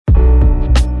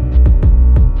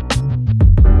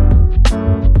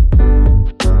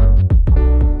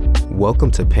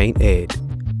Welcome to Paint Ed.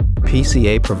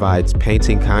 PCA provides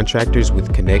painting contractors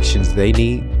with connections they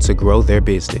need to grow their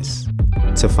business.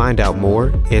 To find out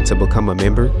more and to become a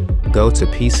member, go to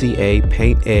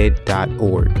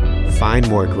pcapainted.org. Find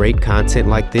more great content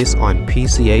like this on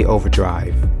PCA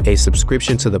Overdrive. A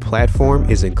subscription to the platform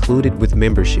is included with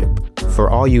membership.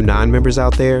 For all you non-members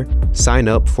out there, sign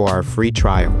up for our free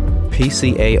trial.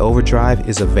 PCA Overdrive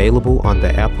is available on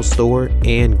the Apple Store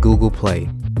and Google Play.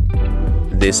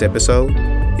 This episode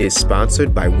is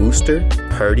sponsored by Wooster,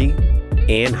 Purdy,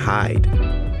 and Hyde.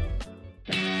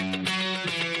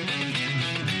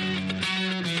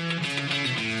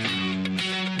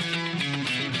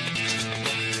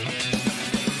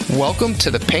 Welcome to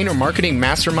the Painter Marketing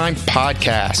Mastermind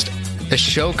Podcast, a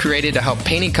show created to help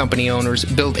painting company owners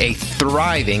build a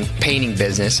thriving painting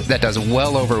business that does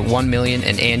well over $1 million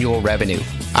in annual revenue.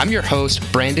 I'm your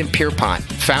host, Brandon Pierpont,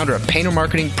 founder of Painter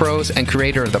Marketing Pros and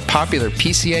creator of the popular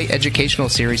PCA educational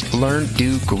series Learn,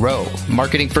 Do, Grow,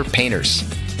 Marketing for Painters.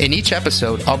 In each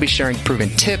episode, I'll be sharing proven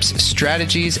tips,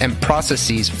 strategies, and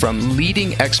processes from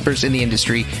leading experts in the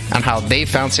industry on how they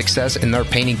found success in their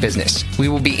painting business. We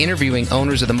will be interviewing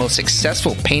owners of the most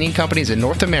successful painting companies in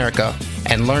North America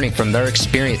and learning from their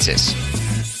experiences.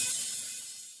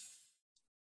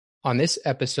 On this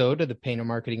episode of the Painter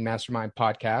Marketing Mastermind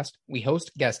Podcast, we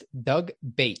host guest Doug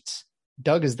Bates.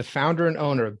 Doug is the founder and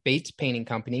owner of Bates Painting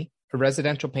Company, a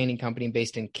residential painting company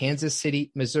based in Kansas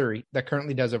City, Missouri, that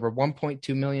currently does over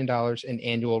 $1.2 million in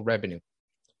annual revenue.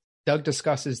 Doug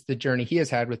discusses the journey he has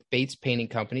had with Bates Painting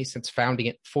Company since founding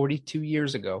it 42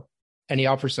 years ago, and he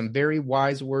offers some very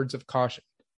wise words of caution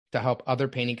to help other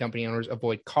painting company owners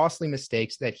avoid costly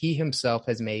mistakes that he himself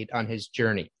has made on his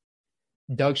journey.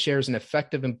 Doug shares an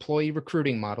effective employee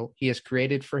recruiting model he has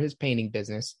created for his painting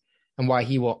business and why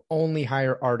he will only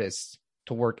hire artists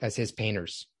to work as his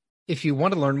painters. If you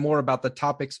want to learn more about the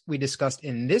topics we discussed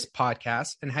in this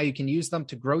podcast and how you can use them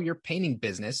to grow your painting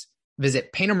business,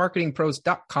 visit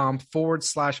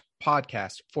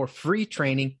paintermarketingpros.com/podcast for free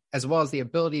training, as well as the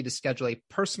ability to schedule a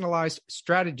personalized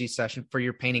strategy session for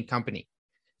your painting company.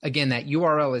 Again, that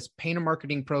URL is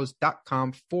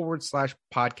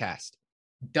paintermarketingpros.com/podcast.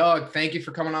 Doug, thank you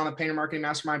for coming on the Painter Marketing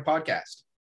Mastermind Podcast.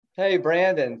 Hey,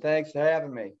 Brandon. Thanks for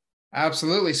having me.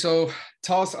 Absolutely. So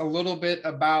tell us a little bit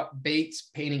about Bates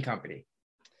Painting Company.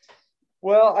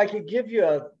 Well, I could give you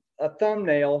a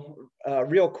thumbnail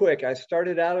real quick. I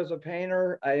started out as a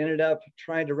painter. I ended up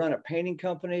trying to run a painting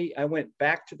company. I went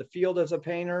back to the field as a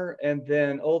painter, and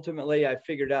then ultimately I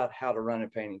figured out how to run a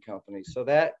painting company. So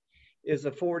that is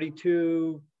a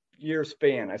 42-year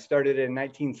span. I started in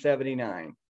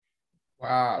 1979.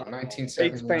 Wow,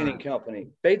 1979. Bates Painting Company.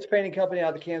 Bates Painting Company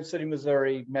out of the Kansas City,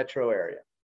 Missouri metro area.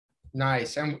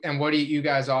 Nice. And what do you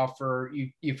guys offer?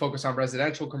 You focus on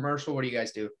residential, commercial? What do you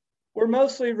guys do? We're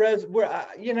mostly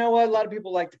you know what? A lot of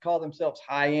people like to call themselves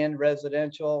high-end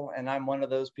residential, and I'm one of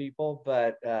those people.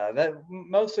 But that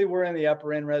mostly we're in the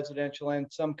upper-end residential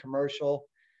and some commercial,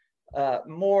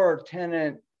 more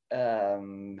tenant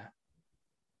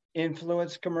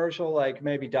influence commercial, like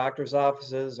maybe doctor's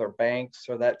offices or banks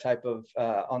or that type of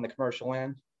on the commercial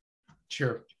end.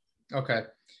 Sure. Okay.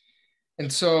 And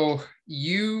so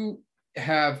you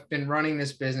have been running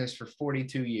this business for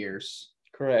 42 years.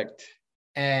 Correct.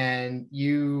 And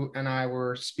you and I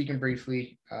were speaking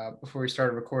briefly before we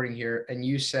started recording here, and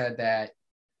you said that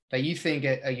you think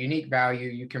a unique value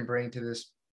you can bring to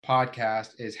this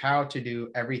podcast is how to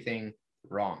do everything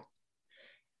wrong.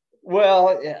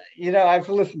 Well, you know, I've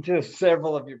listened to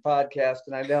several of your podcasts,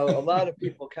 and I know a lot of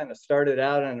people kind of started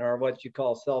out and are what you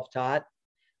call self-taught.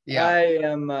 Yeah. I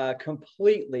am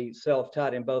completely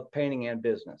self-taught in both painting and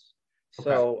business. Okay.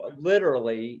 So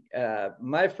literally,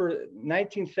 my first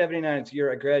 1979 is the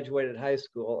year I graduated high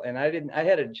school, and I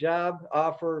had a job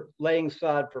offer laying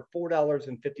sod for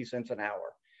 $4.50 an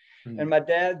hour. And my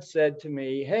dad said to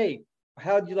me, "Hey,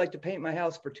 how'd you like to paint my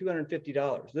house for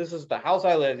 $250? This is the house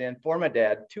I lived in for my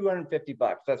dad,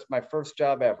 $250. That's my first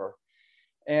job ever.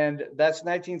 And that's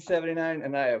 1979,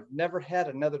 and I have never had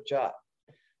another job.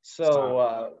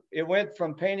 So it went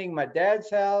from painting my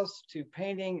dad's house to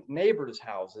painting neighbors'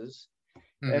 houses.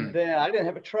 Mm-hmm. And then I didn't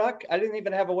have a truck. I didn't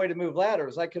even have a way to move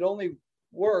ladders. I could only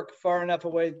work far enough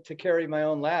away to carry my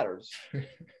own ladders.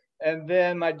 And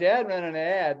then my dad ran an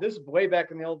ad. This is way back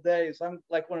in the old days. I'm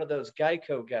like one of those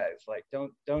Geico guys, like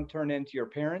don't turn into your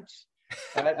parents.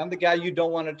 I'm the guy you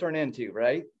don't want to turn into,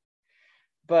 right?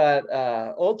 But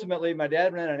ultimately, my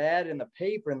dad ran an ad in the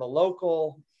paper, in the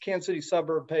local Kansas City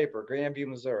suburb paper, Grandview,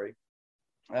 Missouri,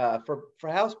 for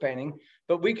house painting.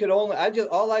 But we could only,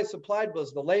 all I supplied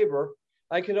was the labor.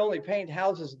 I could only paint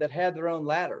houses that had their own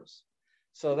ladders.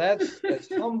 So that's as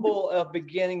humble a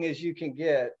beginning as you can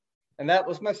get. And that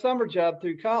was my summer job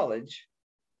through college.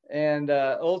 And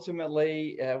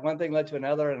ultimately, one thing led to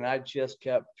another, and I just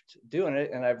kept doing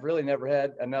it. And I've really never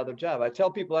had another job. I tell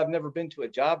people I've never been to a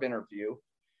job interview,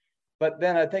 but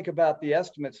then I think about the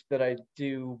estimates that I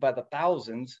do by the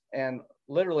thousands. And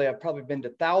literally, I've probably been to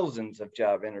thousands of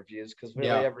job interviews, because really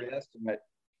every estimate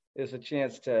is a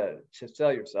chance to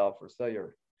sell yourself or sell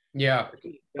your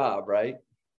job, right?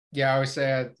 Yeah, I always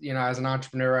say, as an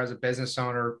entrepreneur, as a business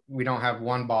owner, we don't have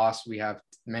one boss. We have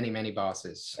many, many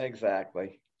bosses.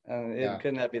 Exactly.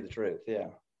 Couldn't that be the truth? Yeah.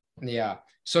 Yeah.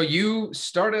 So you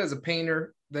started as a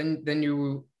painter, then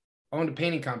you owned a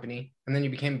painting company, and then you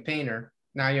became a painter.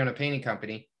 Now you own a painting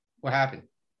company. What happened?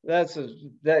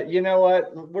 You know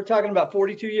what? We're talking about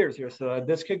 42 years here, so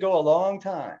this could go a long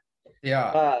time.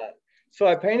 Yeah. So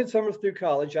I painted summers through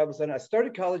college. I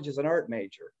started college as an art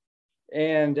major,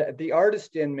 and the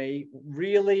artist in me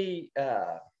really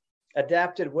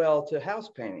adapted well to house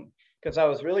painting, because I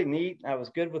was really neat. I was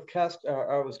good with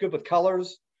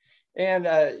colors, and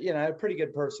I had a pretty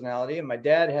good personality. And my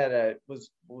dad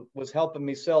was helping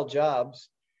me sell jobs,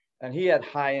 and he had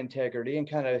high integrity and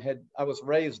I was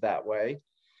raised that way.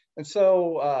 And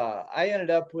so I ended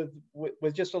up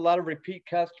with just a lot of repeat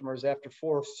customers after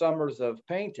 4 summers of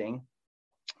painting.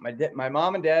 My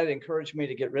mom and dad encouraged me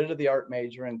to get rid of the art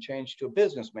major and change to a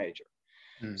business major.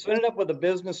 So I ended up with a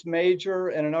business major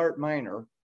and an art minor,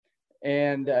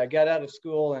 and got out of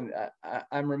school. And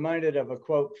I'm reminded of a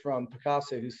quote from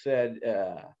Picasso, who said,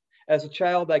 as a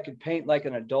child, I could paint like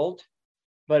an adult,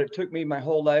 but it took me my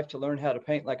whole life to learn how to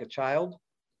paint like a child.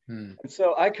 And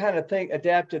so I kind of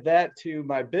adapted that to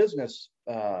my business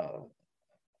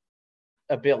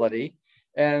ability.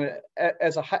 And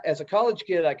as a college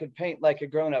kid, I could paint like a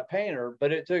grown-up painter,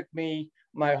 but it took me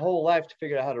my whole life to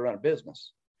figure out how to run a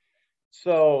business.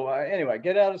 So anyway,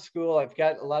 get out of school. I've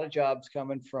got a lot of jobs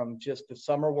coming from just the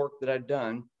summer work that I'd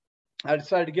done. I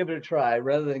decided to give it a try.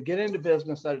 Rather than get into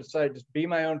business, I decided to just be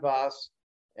my own boss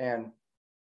and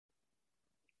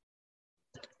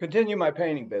continue my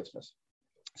painting business.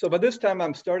 So by this time,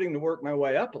 I'm starting to work my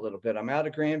way up a little bit. I'm out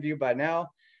of Grandview by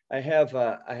now. I have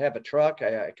a truck.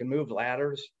 I can move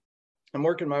ladders. I'm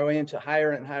working my way into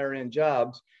higher and higher end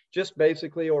jobs, just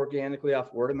basically organically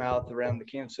off word of mouth around the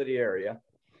Kansas City area.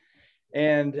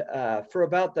 And for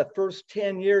about the first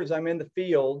 10 years, I'm in the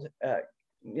field,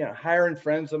 hiring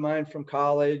friends of mine from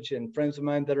college and friends of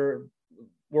mine that are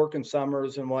working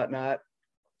summers and whatnot.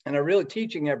 And I'm really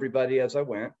teaching everybody as I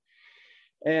went.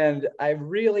 And I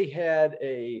really had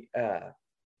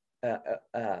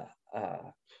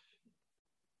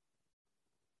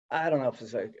I don't know if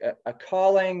it's a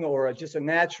calling or just a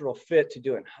natural fit to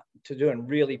doing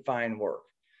really fine work.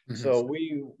 So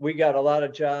we got a lot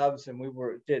of jobs, and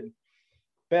did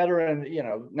better and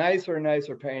nicer and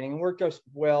nicer painting, and worked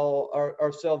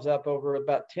ourselves up over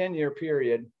about 10-year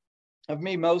period of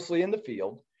me mostly in the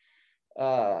field,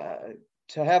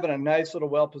 to having a nice little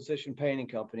well-positioned painting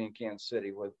company in Kansas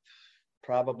City, with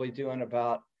probably doing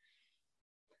about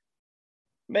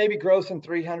maybe grossing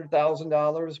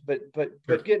 $300,000,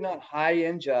 but getting on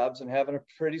high-end jobs and having a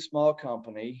pretty small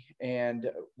company.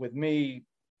 And with me,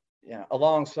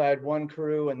 alongside one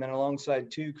crew, and then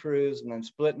alongside 2 crews, and then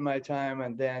splitting my time,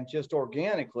 and then just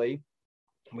organically,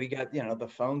 we got the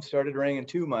phone started ringing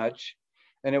too much,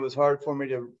 and it was hard for me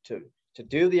to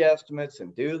do the estimates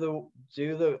and do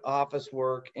the office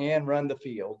work and run the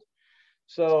field.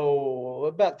 So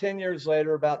about 10 years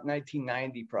later, about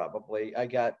 1990 probably, I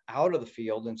got out of the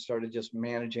field and started just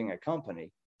managing a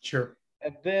company. Sure.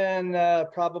 And then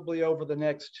probably over the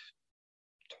next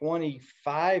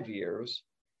 25 years,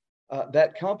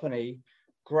 that company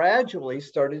gradually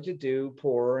started to do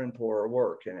poorer and poorer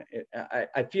work. And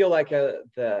I feel like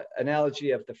the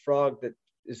analogy of the frog that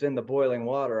is in the boiling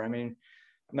water. I mean,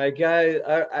 my guy,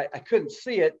 I couldn't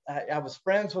see it. I was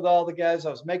friends with all the guys. I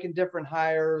was making different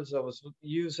hires. I was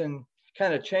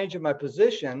changing my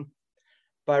position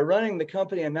by running the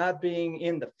company and not being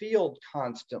in the field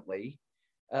constantly.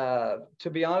 To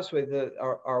be honest with you,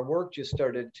 our work just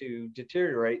started to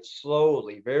deteriorate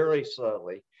slowly, very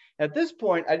slowly. At this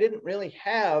point, I didn't really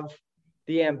have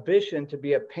the ambition to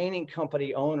be a painting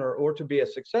company owner or to be a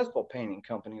successful painting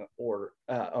company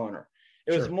owner.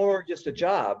 It was more just a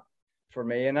job for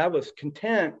me, and I was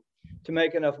content to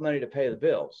make enough money to pay the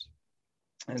bills.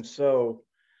 And so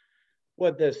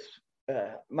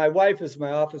my wife is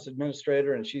my office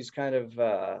administrator, and she's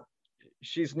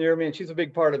she's near me, and she's a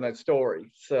big part of that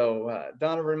story. So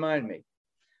Donna, remind me.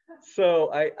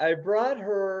 So I brought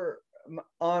her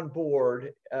on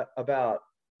board about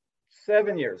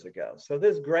 7 years ago. So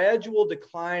this gradual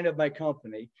decline of my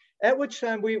company, at which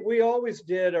time we always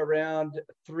did around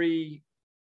 $300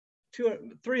 to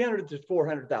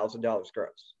 $400,000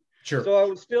 gross. Sure. So I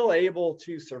was still able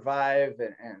to survive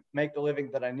and make the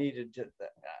living that I needed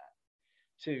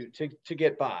to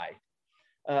get by.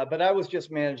 But I was just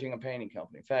managing a painting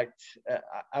company. In fact,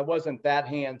 I wasn't that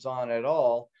hands-on at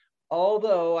all,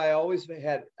 although I always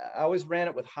ran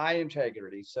it with high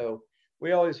integrity. So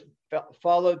we always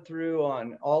followed through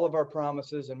on all of our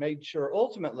promises and made sure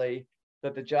ultimately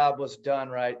that the job was done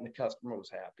right and the customer was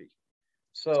happy.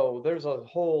 So there's a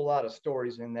whole lot of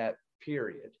stories in that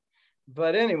period.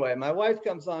 But anyway, my wife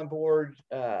comes on board.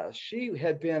 She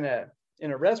had been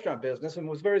in a restaurant business and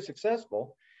was very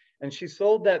successful. And she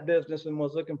sold that business and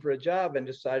was looking for a job and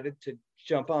decided to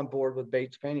jump on board with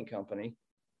Bates Painting Company.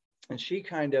 And she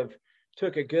kind of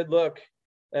took a good look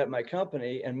at my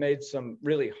company and made some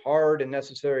really hard and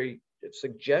necessary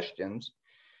suggestions.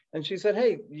 And she said,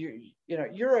 "Hey,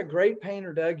 you're a great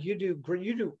painter, Doug. You do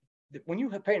when you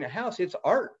paint a house, it's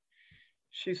art."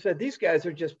 She said, "These guys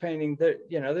are just painting.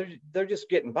 They're just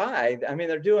getting by. I mean,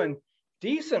 they're doing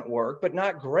decent work, but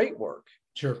not great work."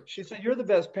 Sure. She said, "You're the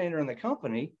best painter in the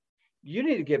company. You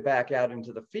need to get back out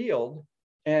into the field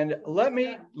and let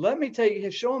me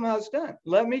show them how it's done.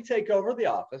 Let me take over the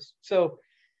office." So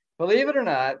believe it or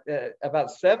not,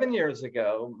 about 7 years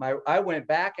ago, I went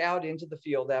back out into the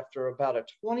field after about a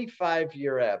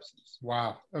 25-year absence.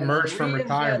 Wow. Emerged from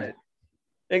retirement.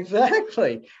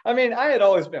 Exactly. I mean, I had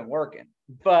always been working,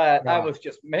 but I was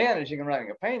just managing and running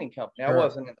a painting company. Sure. I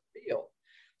wasn't in the field.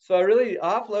 So I really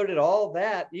offloaded all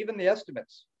that, even the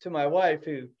estimates, to my wife,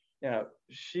 who,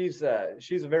 she's a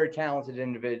very talented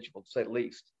individual, to say the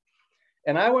least.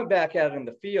 And I went back out in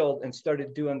the field and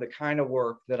started doing the kind of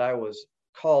work that I was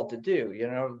called to do,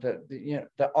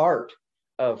 the art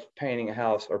of painting a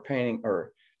house or painting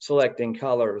or selecting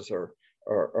colors or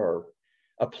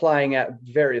applying at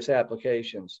various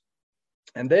applications.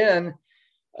 And then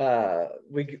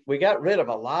we got rid of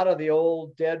a lot of the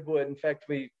old dead wood. In fact,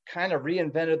 we kind of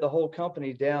reinvented the whole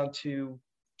company down to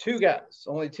 2 guys.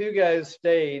 Only 2 guys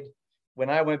stayed when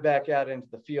I went back out into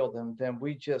the field, and then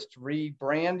we just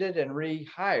rebranded and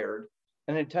rehired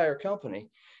an entire company.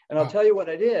 And I'll tell you what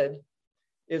I did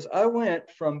is I went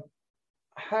from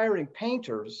hiring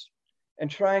painters and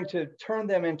trying to turn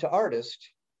them into artists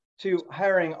to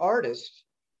hiring artists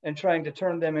and trying to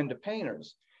turn them into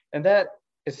painters. And that,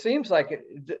 it seems like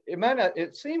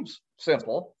it seems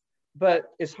simple,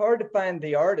 but it's hard to find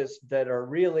the artists that are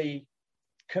really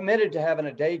committed to having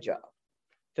a day job,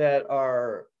 that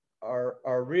are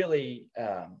really,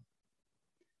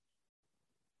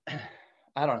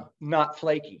 not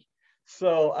flaky.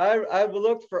 So I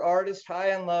looked for artists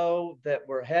high and low that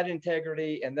had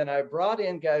integrity. And then I brought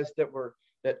in guys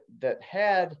that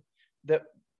had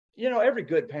every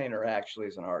good painter actually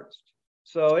is an artist.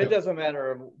 So it doesn't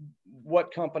matter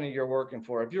what company you're working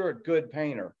for. If you're a good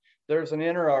painter, there's an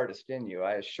inner artist in you.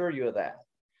 I assure you of that.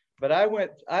 But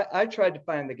I tried to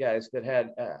find the guys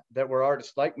that were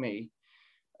artists like me,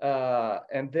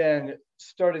 and then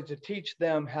started to teach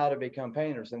them how to become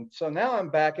painters. And so now I'm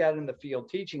back out in the field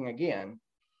teaching again,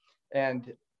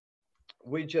 and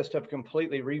we just have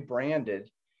completely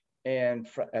rebranded. And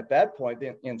at that point,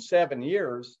 in 7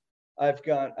 years, I've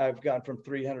gone from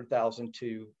 300,000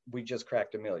 to we just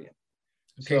cracked $1 million.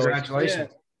 Congratulations!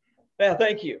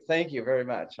 Thank you very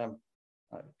much. I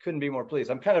couldn't be more pleased.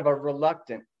 I'm kind of a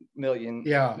reluctant $1 million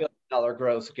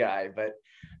gross guy, but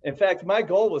in fact, my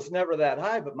goal was never that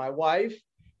high. But my wife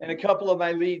and a couple of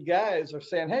my lead guys are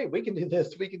saying, "Hey, we can do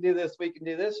this, we can do this, we can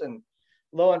do this." And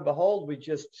lo and behold, we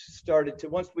just started to,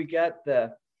 once we got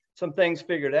some things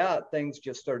figured out, things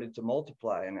just started to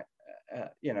multiply. And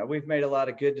we've made a lot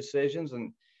of good decisions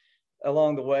and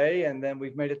along the way, and then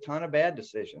we've made a ton of bad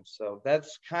decisions. So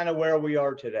that's kind of where we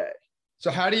are today. So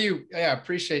how do you,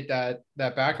 appreciate that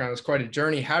background. It's quite a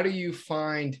journey. How do you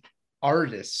find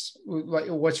artists?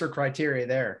 What's your criteria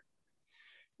there?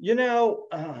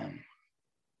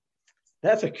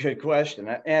 That's a good question.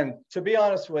 And to be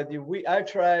honest with you, I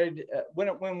tried,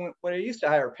 when I used to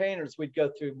hire painters, we'd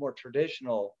go through more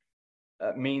traditional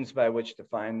means by which to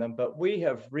find them. But we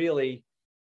have really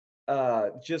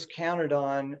just counted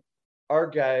on our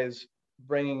guys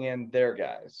bringing in their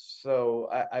guys. So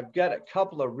I've got a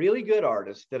couple of really good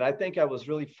artists that I think I was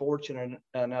really fortunate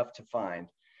enough to find.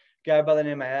 A guy by the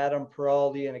name of Adam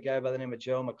Peraldi and a guy by the name of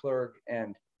Joe McClurg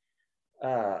and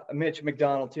Mitch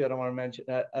McDonald too. I don't want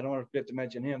to forget to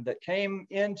mention him, that came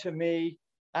into me.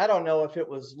 I don't know if it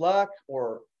was luck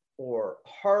or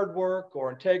hard work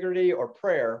or integrity or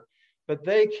prayer, but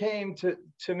they came to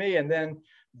me. And then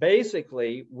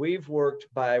basically we've worked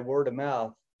by word of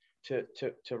mouth to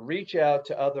reach out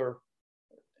to other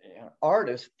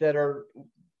artists that are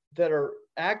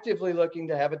actively looking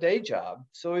to have a day job.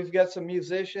 So we've got some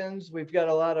musicians, we've got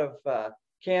a lot of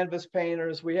canvas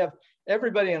painters. We have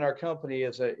everybody in our company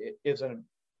is a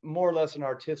more or less an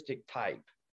artistic type,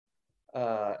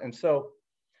 and so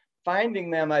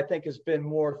finding them, I think, has been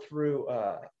more through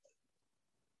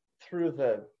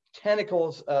the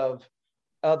tentacles of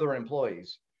other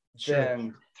employees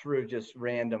than through just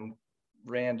random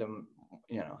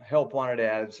help wanted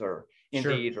ads or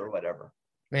Indeed or whatever.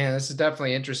 Man, this is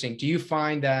definitely interesting. Do you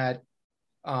find that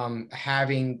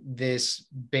having this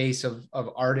base of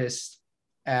artists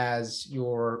as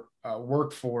your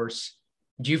workforce,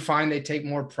 do you find they take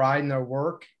more pride in their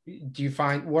work? Do you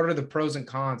find, what are the pros and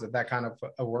cons of that kind of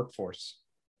a workforce?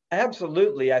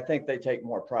 Absolutely. I think they take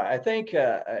more pride. I think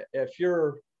if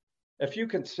you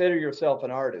consider yourself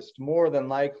an artist, more than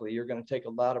likely you're going to take a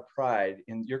lot of pride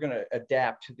and you're going to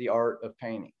adapt to the art of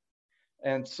painting.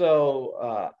 And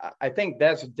so I think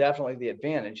that's definitely the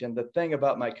advantage. And the thing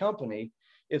about my company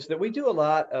is that we do a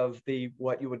lot of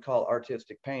what you would call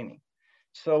artistic painting.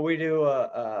 So we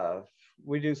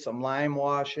do some lime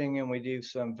washing, and we do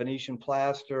some Venetian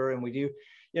plaster, and we do,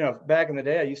 back in the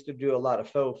day, I used to do a lot of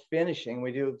faux finishing.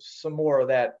 We do some more of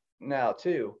that now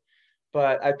too.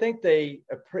 But I think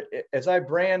as I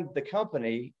brand the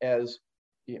company as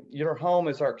your home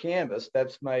is our canvas,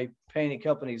 that's my painting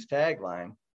company's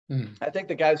tagline. I think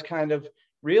the guys kind of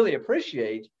really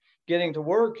appreciate getting to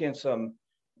work in some,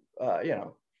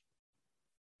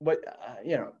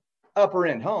 upper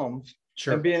end homes,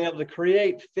 and being able to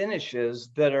create finishes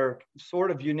that are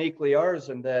sort of uniquely ours,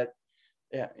 and that,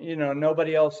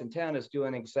 nobody else in town is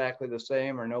doing exactly the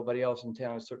same, or nobody else in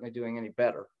town is certainly doing any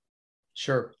better.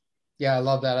 Sure. Yeah, I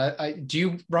love that. Do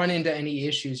you run into any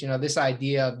issues, this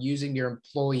idea of using your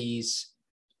employees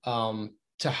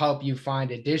to help you find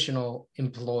additional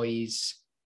employees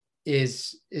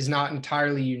is not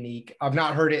entirely unique. I've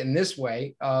not heard it in this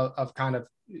way of kind of,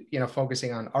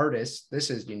 focusing on artists.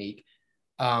 This is unique.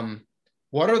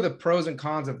 What are the pros and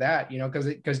cons of that? Because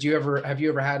have you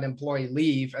ever had an employee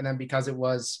leave, and then because it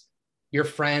was your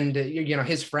friend,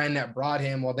 his friend that brought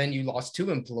him, well, then you lost 2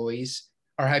 employees,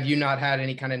 or have you not had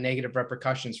any kind of negative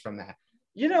repercussions from that?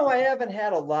 I haven't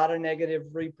had a lot of negative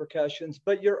repercussions,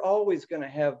 but you're always going to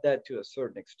have that to a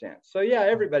certain extent. So yeah,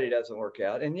 everybody doesn't work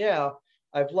out. And yeah,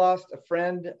 I've lost a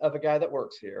friend of a guy that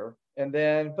works here. And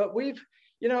then, but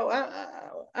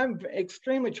I'm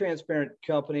extremely transparent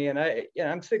company, and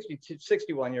I'm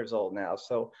 61 years old now.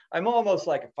 So I'm almost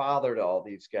like a father to all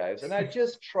these guys. And I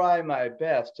just try my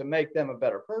best to make them a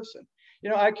better person.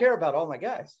 I care about all my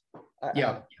guys. I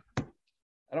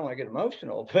don't want to get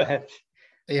emotional, but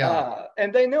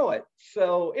and they know it.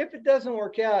 So if it doesn't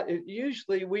work out,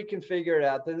 usually we can figure it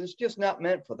out that it's just not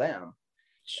meant for them,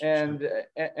 and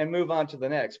move on to the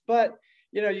next. But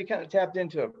you kind of tapped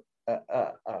into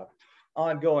a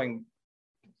ongoing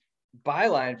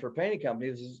byline for painting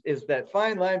companies is that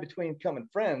fine line between becoming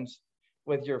friends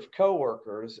with your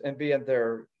coworkers and being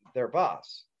their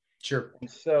boss. Sure. And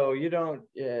so you don't,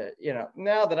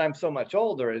 now that I'm so much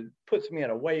older, it puts me in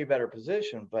a way better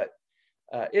position, but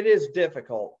it is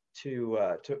difficult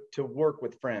to work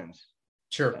with friends.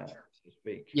 Sure. So to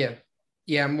speak. Yeah.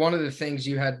 Yeah. And one of the things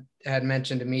you had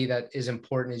mentioned to me that is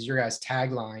important is your guys'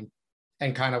 tagline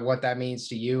and kind of what that means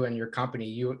to you and your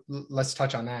company. Let's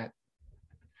touch on that.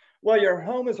 Well, your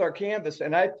home is our canvas.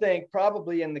 And I think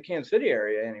probably in the Kansas City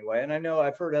area anyway, and I know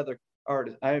I've heard other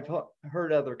artists, I've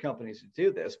heard other companies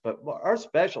do this, but our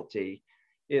specialty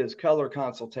is color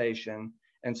consultation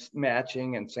and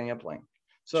matching and sampling.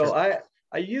 So sure.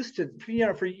 I used to,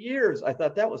 for years, I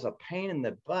thought that was a pain in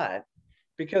the butt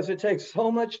because it takes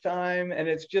so much time and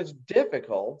it's just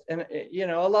difficult. And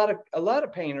a lot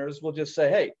of painters will just say,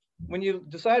 hey, when you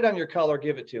decide on your color,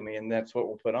 give it to me, and that's what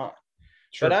we'll put on.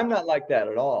 Sure. But I'm not like that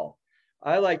at all.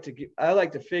 I like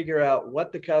to figure out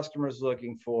what the customer is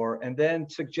looking for, and then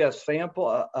suggest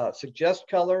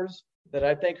colors that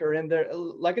I think are in there,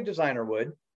 like a designer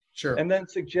would. Sure. And then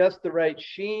suggest the right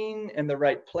sheen and the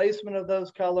right placement of those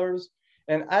colors.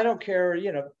 And I don't care,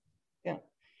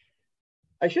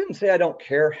 I shouldn't say I don't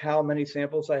care how many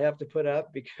samples I have to put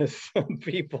up, because some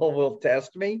people will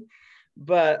test me.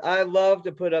 But I love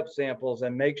to put up samples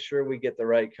and make sure we get the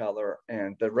right color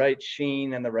and the right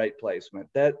sheen and the right placement.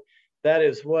 That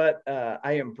is what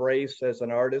I embrace as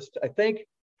an artist. I think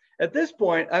at this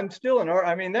point, I'm still an art.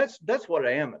 I mean, that's what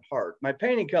I am at heart. My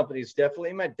painting company is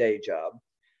definitely my day job.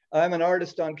 I'm an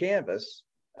artist on canvas.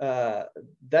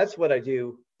 That's what I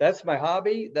do. That's my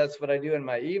hobby. That's what I do in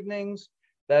my evenings.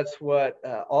 That's what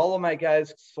all of my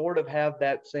guys sort of have,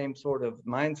 that same sort of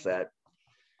mindset.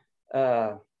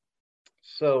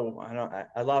 So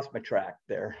I lost my track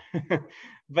there.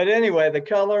 But anyway, the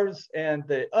colors and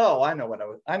I know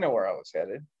where I was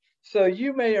headed. So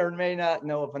you may or may not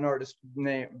know of an artist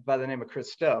by the name of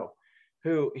Chris Stowe,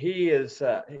 who he's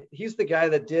the guy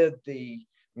that did the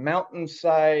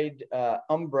mountainside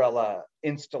umbrella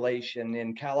installation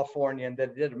in California, and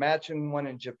that did a matching one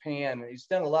in Japan. And he's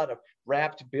done a lot of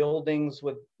wrapped buildings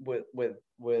with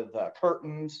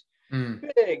curtains.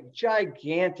 Big,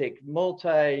 gigantic,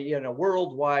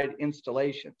 worldwide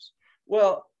installations.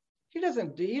 Well, he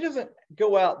doesn't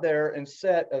go out there and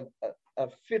set a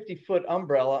 50-foot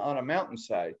umbrella on a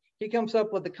mountainside. He comes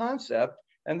up with the concept,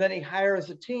 and then he hires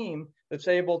a team that's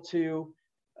able to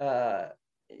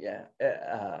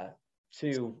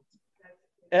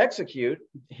execute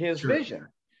his vision.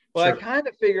 Well, I kind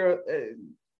of figure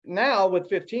now with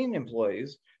 15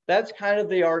 employees, that's kind of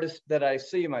the artist that I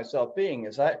see myself being.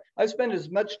 Is I spend as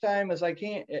much time as I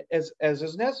can, as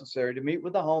is necessary, to meet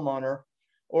with the homeowner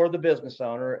or the business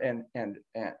owner and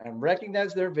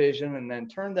recognize their vision, and then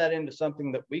turn that into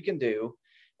something that we can do,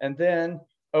 and then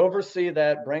oversee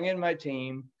that, bring in my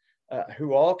team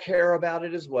who all care about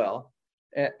it as well,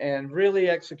 and really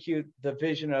execute the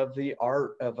vision of the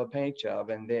art of a paint job.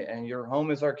 And your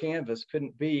home is our canvas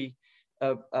couldn't be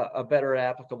a better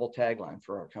applicable tagline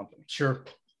for our company. Sure.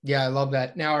 Yeah, I love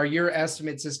that. Now, are your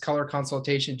estimates this color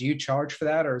consultation? Do you charge for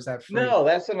that, or is that free? No,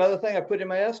 that's another thing I put in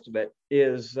my estimate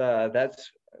is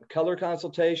that's color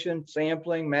consultation,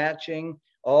 sampling, matching,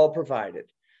 all provided.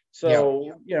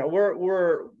 So,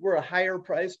 we're a higher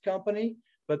priced company,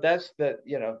 but that's the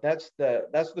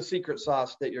secret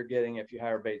sauce that you're getting if you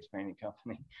hire Bates Painting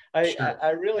Company. I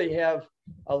really have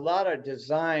a lot of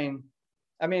design.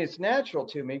 I mean, it's natural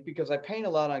to me because I paint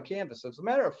a lot on canvas. As a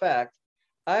matter of fact,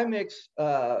 I mix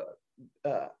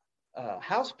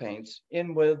house paints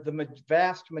in with the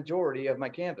vast majority of my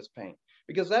canvas paint,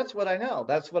 because that's what I know.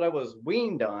 That's what I was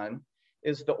weaned on,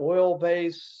 is the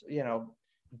oil-based,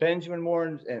 Benjamin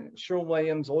Moore and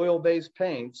Sherwin-Williams oil-based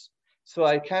paints. So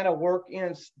I kind of work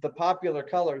in the popular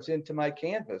colors into my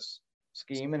canvas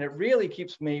scheme, and it really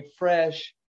keeps me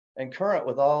fresh and current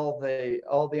with all the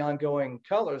ongoing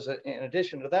colors. In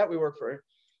addition to that, we work for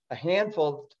a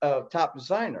handful of top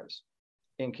designers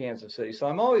in Kansas City. So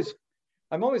I'm always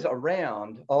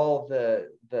around all the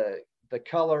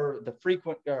color, the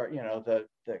frequent,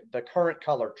 the current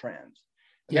color trends.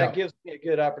 And that gives me a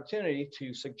good opportunity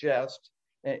to suggest,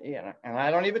 and I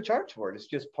don't even charge for it. It's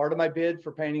just part of my bid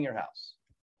for painting your house.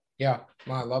 Yeah,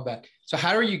 well, I love that. So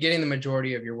how are you getting the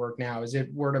majority of your work now? Is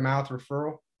it word of mouth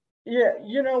referral? Yeah,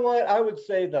 you know what? I would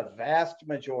say the vast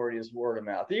majority is word of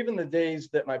mouth. Even the days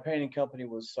that my painting company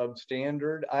was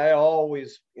substandard, I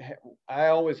always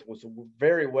was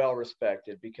very well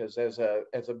respected, because as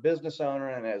a business owner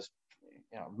and as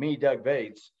me, Doug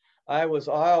Bates, I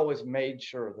always made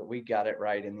sure that we got it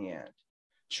right in the end.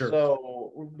 Sure.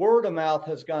 So word of mouth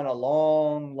has gone a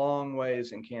long, long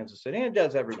ways in Kansas City, and it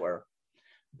does everywhere.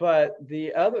 But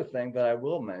the other thing that I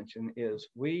will mention is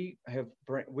we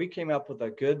came up with a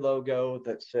good logo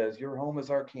that says "Your home is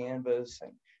our canvas,"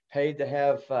 and paid to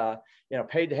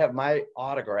have my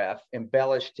autograph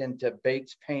embellished into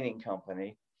Bates Painting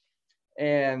Company,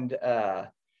 and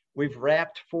we've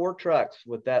wrapped 4 trucks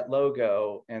with that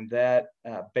logo and that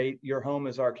 "Your home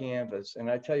is our canvas." And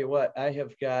I tell you what, I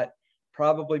have got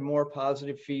probably more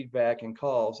positive feedback and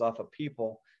calls off of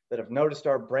people that have noticed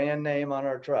our brand name on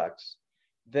our trucks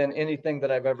than anything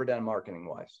that I've ever done marketing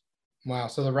wise. Wow.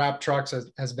 So the wrap trucks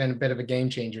has been a bit of a game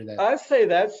changer then. I'd say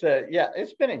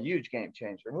it's been a huge game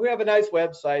changer. We have a nice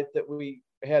website that we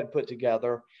had put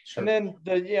together. Sure. And then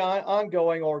the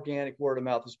ongoing organic word of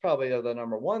mouth is probably the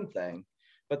number one thing.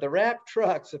 But the wrap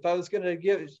trucks, if I was going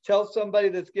to tell somebody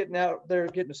that's getting out there,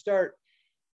 getting to start,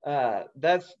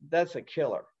 that's a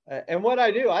killer. And what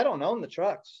I do, I don't own the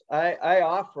trucks. I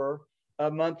offer a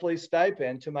monthly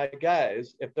stipend to my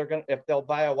guys if they'll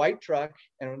buy a white truck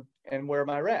and wear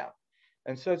my wrap.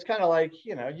 And so it's kind of like,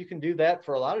 you can do that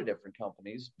for a lot of different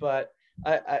companies, but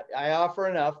I offer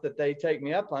enough that they take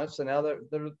me up on it. So now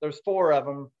there's 4 of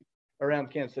them around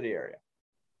the Kansas City area.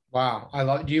 Wow.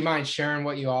 Do you mind sharing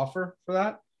what you offer for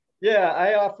that? Yeah,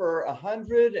 I offer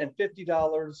 $150,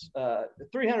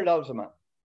 $300 a month.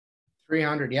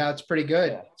 300. Yeah, that's pretty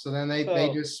good. Yeah. So then they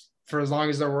just, for as long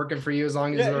as they're working for you, as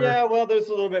long as they're... well, there's a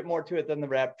little bit more to it than the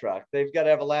wrap truck. They've got to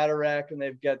have a ladder rack, and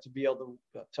they've got to be able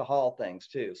to haul things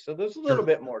too. So there's a little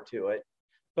bit more to it,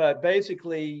 but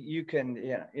basically you can,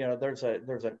 there's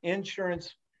an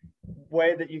insurance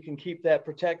way that you can keep that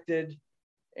protected.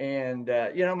 And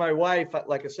my wife,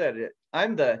 like I said,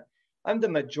 I'm the I'm the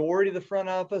majority of the front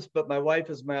office, but my wife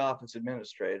is my office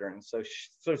administrator, and so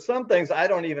some things I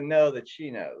don't even know that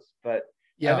she knows. But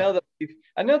yeah.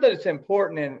 I know that it's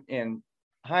important in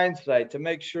hindsight to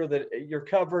make sure that you're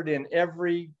covered in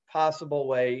every possible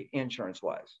way insurance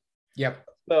wise. Yep.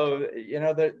 So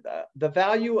the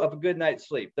value of a good night's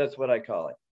sleep, that's what I call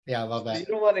it. Yeah, I love that. You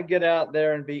don't want to get out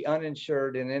there and be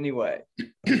uninsured in any way.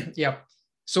 Yep.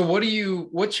 So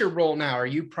what's your role now? Are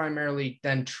you primarily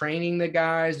then training the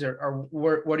guys, or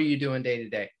what are you doing day to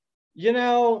day?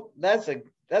 That's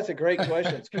a great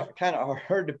question. It's kind of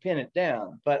hard to pin it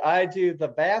down, but I do the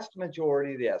vast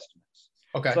majority of the estimates.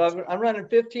 Okay. So I'm running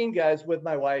 15 guys with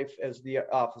my wife as the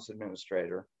office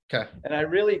administrator. Okay. And I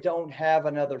really don't have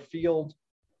another field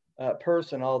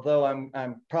person, although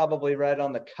I'm probably right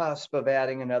on the cusp of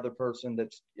adding another person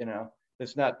that's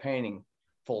not painting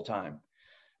full time.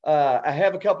 I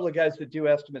have a couple of guys that do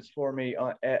estimates for me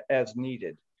as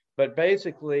needed, but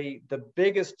basically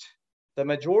the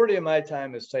majority of my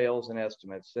time is sales and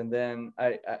estimates. And then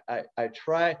I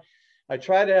try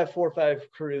to have 4 or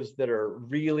 5 crews that are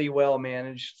really well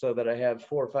managed, so that I have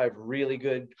 4 or 5 really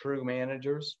good crew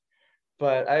managers.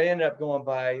 But I end up going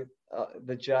by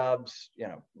the jobs,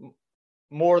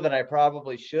 more than I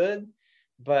probably should.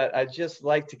 But I just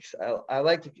like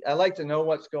to know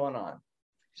what's going on.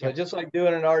 So I just like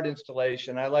doing an art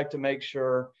installation. I like to make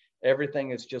sure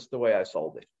everything is just the way I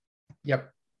sold it. Yep.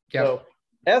 So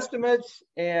estimates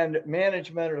and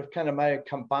management are kind of my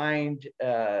combined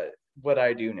what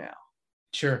I do now.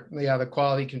 Sure. Yeah, the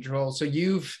quality control. So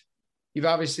you've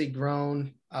obviously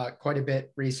grown quite a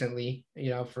bit recently,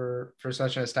 for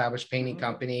such an established painting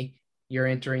company. You're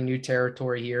entering new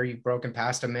territory here. You've broken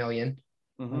past 1 million.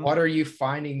 Mm-hmm. What are you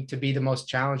finding to be the most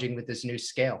challenging with this new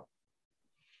scale?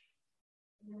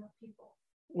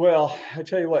 Well, I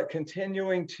tell you what,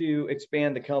 continuing to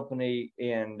expand the company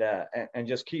and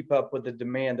just keep up with the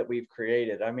demand that we've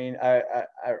created. I mean,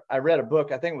 I read a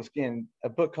book, I think it was a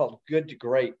book called Good to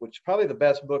Great, which is probably the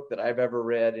best book that I've ever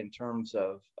read in terms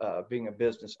of being a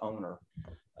business owner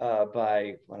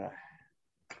by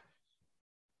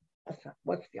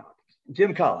what's the author?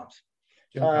 Jim Collins.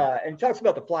 And he talks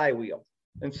about the flywheel.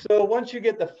 And so once you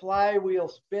get the flywheel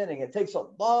spinning, it takes a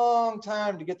long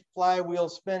time to get the flywheel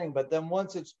spinning, but then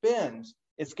once it spins,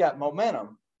 it's got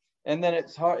momentum, and then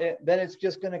it's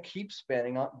just going to keep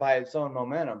spinning by its own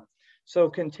momentum. So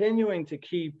continuing to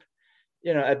keep,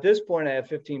 at this point, I have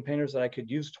 15 painters that I could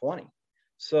use 20.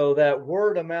 So that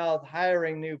word of mouth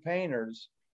hiring new painters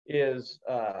is,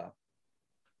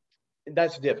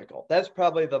 that's difficult. That's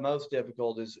probably the most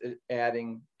difficult, is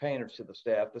adding painters to the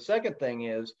staff. The second thing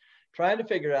is trying to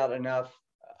figure out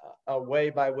a way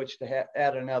by which to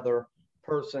add another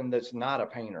person that's not a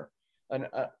painter,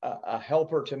 a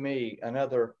helper to me,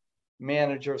 another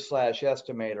manager /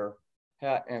 estimator,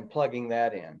 and plugging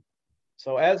that in.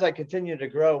 So as I continue to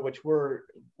grow, which we're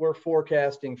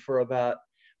forecasting for about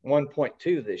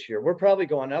 1.2 this year, we're probably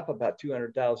going up about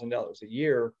 $200,000 a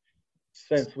year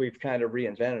since we've kind of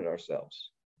reinvented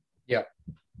ourselves. Yeah.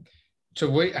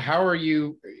 So how are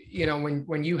you,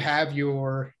 when you have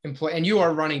your employee, and you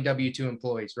are running W-2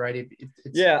 employees, right?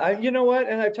 You know what?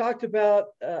 And I've talked about,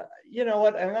 and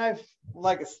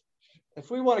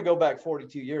if we want to go back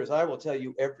 42 years, I will tell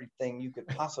you everything you could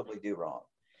possibly do wrong.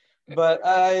 But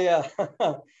I'm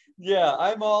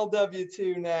all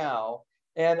W-2 now.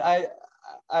 And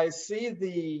I see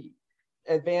the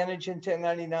advantage in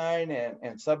 1099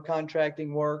 and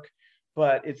subcontracting work.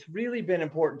 But it's really been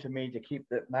important to me to keep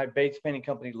my Bates Painting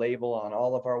Company label on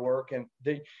all of our work. And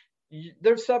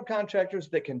there's subcontractors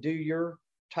that can do your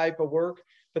type of work,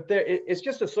 but it's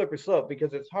just a slippery slope,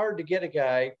 because it's hard to get a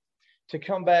guy to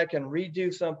come back and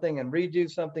redo something and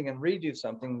redo something and redo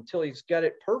something until he's got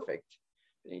it perfect,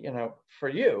 for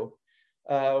you.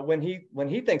 When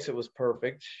he thinks it was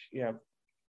perfect,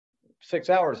 6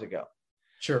 hours ago.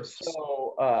 Sure.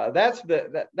 So that's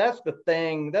the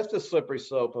thing. That's the slippery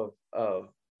slope of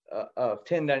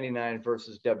 1099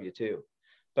 versus W-2.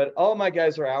 But all my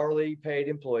guys are hourly paid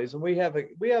employees, and we have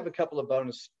a couple of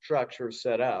bonus structures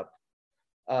set up.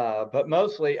 But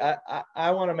mostly,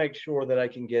 I want to make sure that I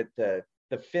can get the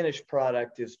finished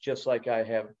product is just like I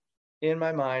have in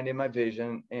my mind, in my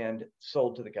vision, and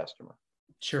sold to the customer.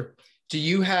 Sure. Do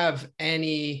you have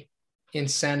any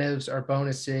incentives or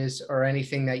bonuses or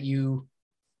anything that you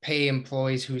pay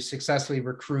employees who successfully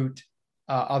recruit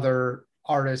other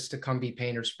artists to come be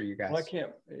painters for you guys? Well, I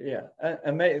can't. Yeah.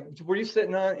 Were you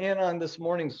sitting in on this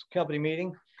morning's company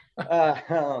meeting?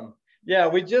 Yeah,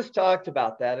 we just talked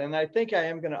about that. And I think I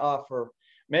am going to offer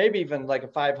maybe even like a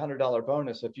 $500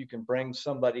 bonus if you can bring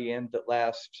somebody in that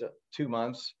lasts 2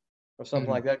 months or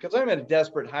something like that, because I'm in a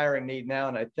desperate hiring need now.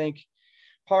 And I think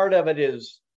part of it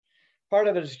is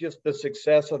just the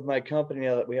success of my company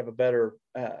now that we have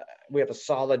a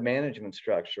solid management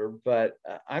structure, but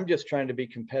I'm just trying to be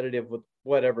competitive with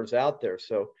whatever's out there.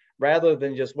 So rather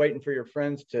than just waiting for your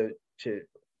friends to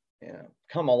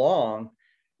come along,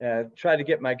 try to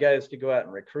get my guys to go out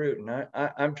and recruit. And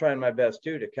I'm trying my best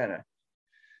too, to kind of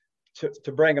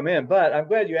to bring them in. But I'm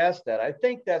glad you asked that. I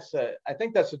think that's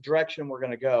a direction we're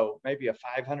going to go. Maybe a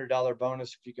 $500 bonus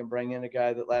if you can bring in a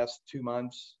guy that lasts 2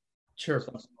 months. Sure.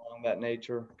 Something along that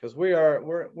nature, because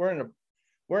we're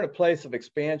in a place of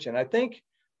expansion. I think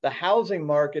the housing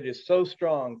market is so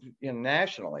strong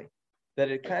nationally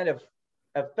that it kind of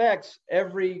affects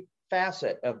every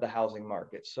facet of the housing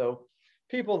market. So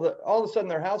people that all of a sudden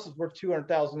their house is worth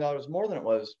 $200,000 more than it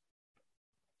was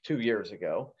 2 years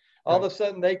ago. All of a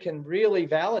sudden they can really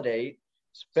validate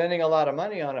spending a lot of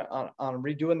money on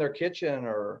redoing their kitchen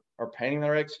or painting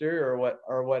their exterior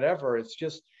or whatever. It's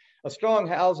just a strong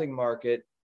housing market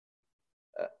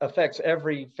affects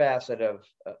every facet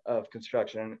of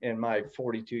construction in my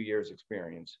 42 years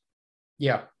experience.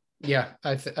 Yeah.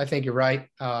 I think you're right.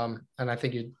 And I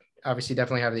think you obviously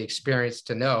definitely have the experience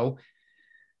to know.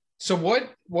 So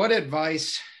what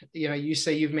advice, you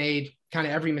say you've made kind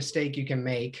of every mistake you can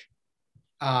make.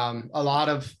 A lot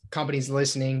of companies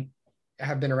listening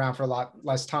have been around for a lot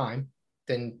less time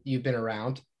than you've been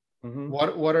around. Mm-hmm.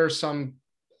 What are some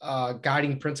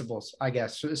guiding principles, I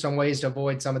guess, some ways to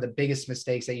avoid some of the biggest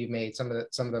mistakes that you've made, some of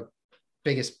the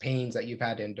biggest pains that you've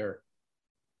had to endure?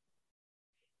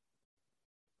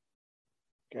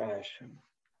 Gosh.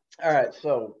 All right.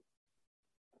 So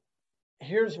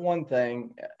here's one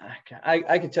thing.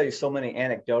 I could tell you so many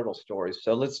anecdotal stories.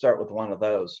 So let's start with one of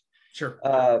those. Sure.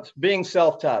 Being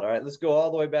self-taught. All right. Let's go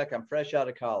all the way back. I'm fresh out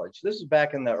of college. This is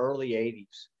back in the early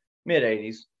 80s, mid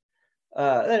 80s.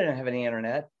 They didn't have any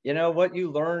internet. What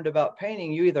you learned about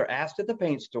painting, you either asked at the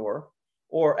paint store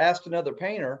or asked another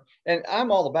painter. And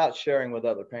I'm all about sharing with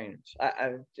other painters.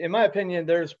 In my opinion,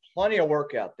 there's plenty of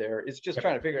work out there. It's just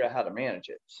trying to figure out how to manage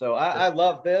it. So I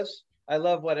love this. I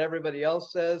love what everybody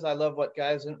else says. I love what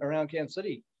guys around Kansas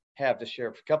City have to share.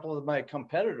 A couple of my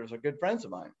competitors are good friends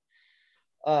of mine.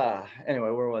 Anyway,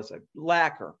 where was I?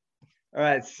 Lacquer. All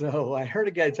right, so I heard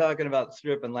a guy talking about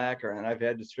stripping lacquer, and I've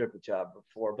had to strip a job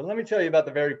before. But let me tell you about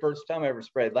the very first time I ever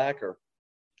sprayed lacquer.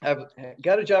 I've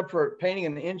got a job for painting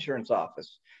in the insurance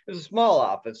office. It was a small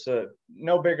office,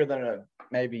 no bigger than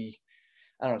maybe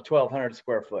 1,200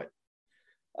 square foot.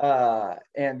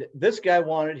 And this guy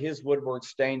wanted his woodwork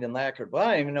stained and lacquered. Well,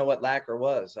 I didn't even know what lacquer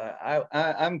was.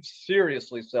 I'm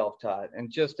seriously self-taught and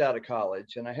just out of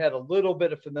college. And I had a little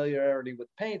bit of familiarity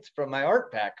with paints from my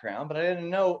art background, but I didn't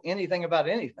know anything about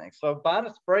anything. So I bought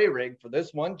a spray rig for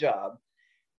this one job.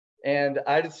 And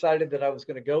I decided that I was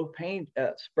going to go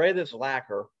spray this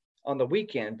lacquer on the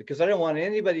weekend because I didn't want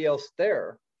anybody else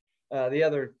there, the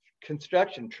other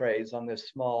construction trades on this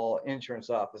small insurance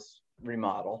office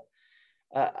remodel.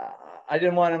 I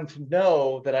didn't want them to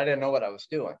know that I didn't know what I was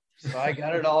doing. So I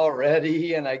got it all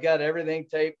ready and I got everything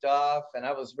taped off and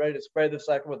I was ready to spray the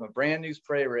lacquer with a brand new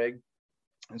spray rig.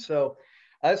 And so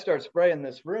I start spraying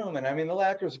this room and the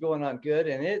lacquer's going on good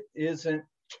and it isn't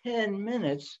 10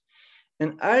 minutes.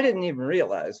 And I didn't even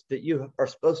realize that you are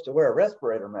supposed to wear a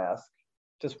respirator mask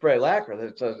to spray lacquer.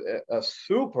 That's a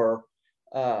super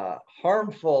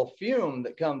harmful fume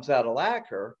that comes out of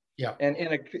lacquer. Yeah. And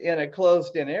in a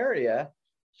closed-in area,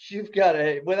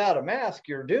 without a mask,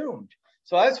 you're doomed.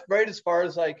 So I sprayed as far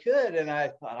as I could, and I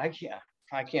thought,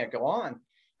 I can't go on.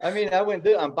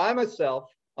 I'm by myself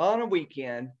on a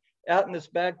weekend out in this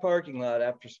back parking lot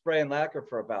after spraying lacquer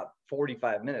for about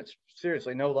 45 minutes.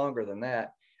 Seriously, no longer than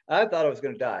that. I thought I was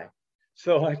going to die.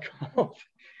 So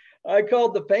I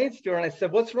called the paint store and I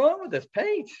said, "What's wrong with this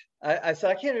paint?" I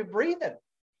said, "I can't even breathe it."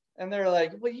 And they're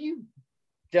like, "Well, you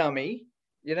dummy.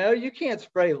 You can't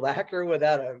spray lacquer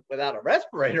without a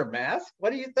respirator mask.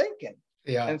 What are you thinking?"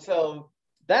 Yeah. And so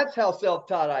that's how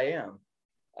self-taught I am.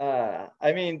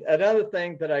 Another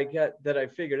thing that I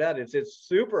figured out is it's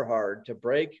super hard to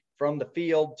break from the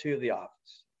field to the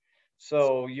office.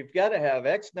 So you've got to have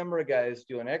X number of guys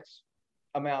doing X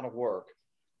amount of work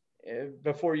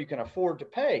before you can afford to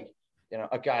pay,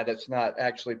 a guy that's not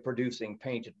actually producing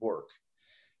painted work.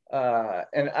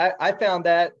 And I found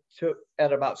that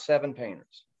at about 7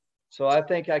 painters. So I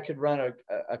think I could run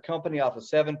a company off of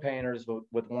 7 painters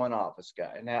with one office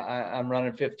guy. Now I'm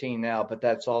running 15 now, but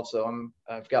that's also,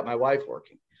 I've got my wife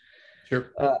working. Sure.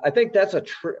 I think that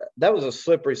was a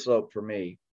slippery slope for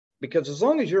me because as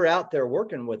long as you're out there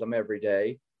working with them every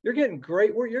day, you're getting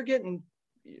great work.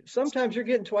 Sometimes you're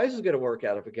getting twice as good a work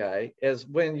out of a guy as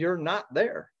when you're not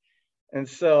there. And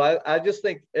so I just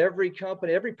think every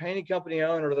painting company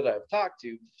owner that I've talked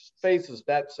to faces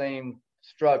that same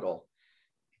struggle.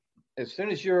 As soon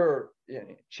as you're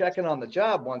checking on the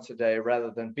job once a day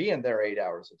rather than being there 8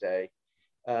 hours a day,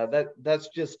 that's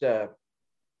just a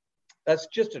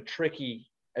tricky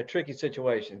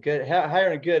situation.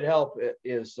 Hiring good help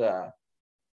is a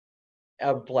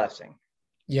blessing.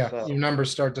 Yeah, so your numbers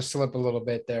start to slip a little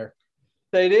bit there.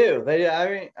 They do. I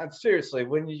mean, I'm seriously,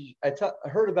 I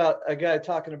heard about a guy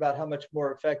talking about how much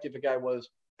more effective a guy was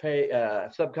pay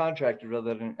subcontracted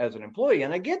rather than as an employee.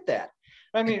 And I get that.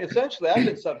 I mean, essentially, I've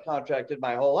been subcontracted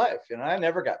my whole life. I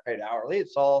never got paid hourly.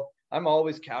 I'm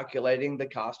always calculating the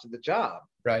cost of the job.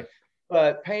 Right.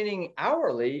 But painting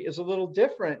hourly is a little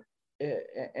different.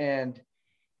 And,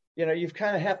 you've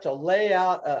kind of have to lay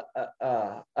out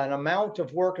an amount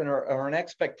of work or an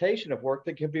expectation of work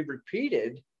that can be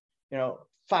repeated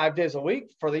 5 days a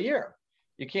week for the year.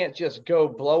 You can't just go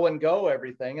blow and go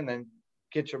everything and then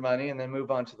get your money and then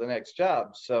move on to the next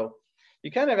job. So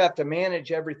you kind of have to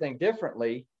manage everything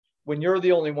differently when you're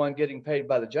the only one getting paid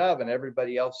by the job and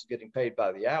everybody else is getting paid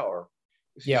by the hour.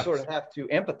 So you sort of have to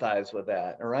empathize with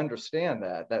that or understand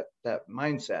that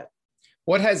mindset.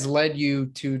 What has led you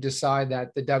to decide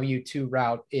that the W-2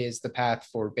 route is the path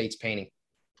for Bates Painting?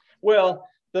 Well,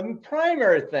 the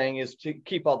primary thing is to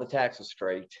keep all the taxes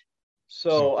straight.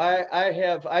 So I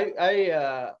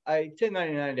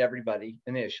 1099'd everybody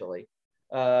initially.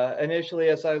 Initially,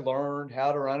 as I learned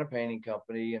how to run a painting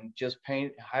company and just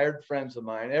hired friends of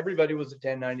mine, everybody was a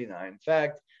 1099. In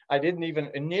fact, I didn't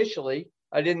even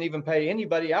pay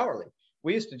anybody hourly.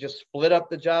 We used to just split up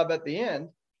the job at the end,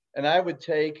 and I would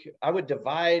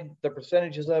divide the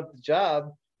percentages of the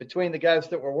job between the guys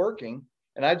that were working,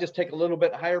 and I'd just take a little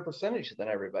bit higher percentage than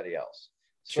everybody else.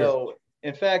 Sure. So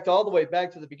in fact, all the way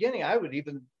back to the beginning, I would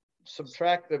even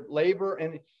subtract the labor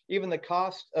and even the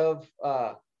cost of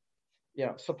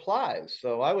supplies.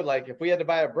 So I would, like, if we had to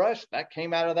buy a brush, that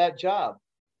came out of that job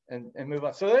and move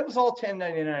on. So it was all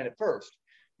 1099 at first,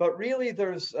 but really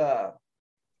there's a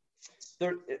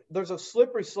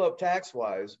slippery slope tax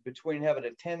wise between having a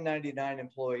 1099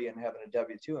 employee and having a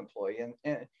W-2 employee.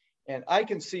 And I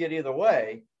can see it either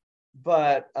way,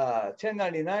 but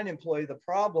 1099 employee, the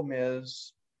problem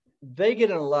is they get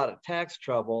in a lot of tax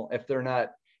trouble if they're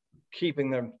not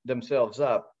keeping themselves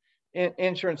up,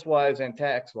 insurance wise and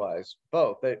tax wise,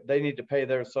 both. They need to pay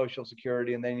their Social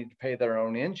Security and they need to pay their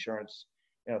own insurance,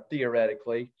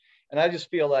 theoretically. And I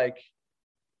just feel like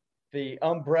the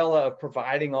umbrella of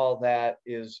providing all that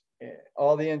is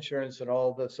all the insurance and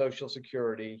all the Social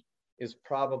Security is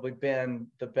probably been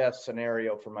the best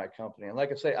scenario for my company. And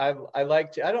like I say, I don't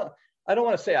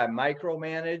want to say I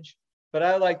micromanage, but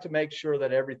I like to make sure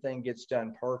that everything gets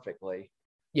done perfectly.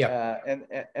 Yeah.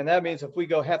 And that means if we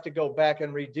have to go back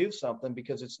and redo something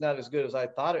because it's not as good as I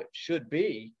thought it should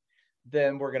be,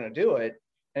 then we're going to do it.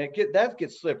 And that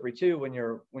gets slippery too when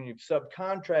you've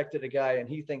subcontracted a guy and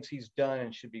he thinks he's done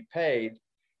and should be paid,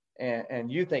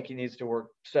 and you think he needs to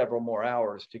work several more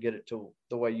hours to get it to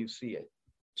the way you see it.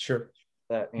 Sure.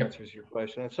 That answers your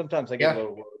question. And sometimes I get a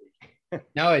little worried.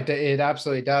 No, it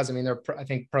absolutely does. I mean, there are, I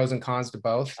think, pros and cons to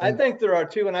both. I think there are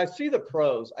too, and I see the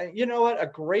pros. You know what? A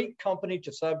great company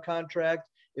to subcontract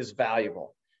is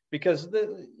valuable because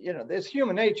it's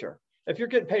human nature. If you're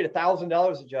getting paid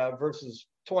 $1,000 a job versus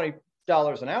 $20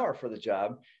 an hour for the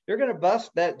job, you're going to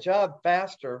bust that job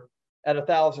faster at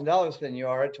 $1,000 than you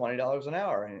are at $20 an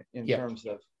hour in terms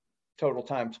of total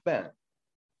time spent.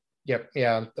 Yep.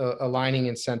 Yeah. Aligning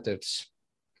incentives.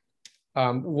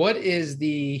 What is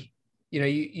the,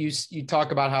 you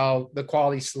talk about how the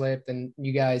quality slipped and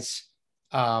you guys,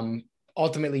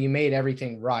 ultimately you made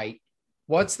everything right.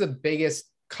 What's the biggest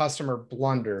customer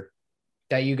blunder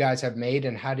that you guys have made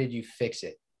and how did you fix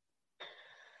it?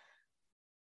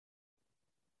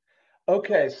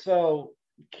 Okay. So,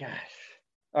 gosh,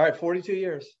 all right. 42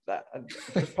 years,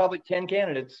 there's probably 10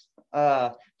 candidates,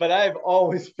 but I've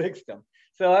always fixed them.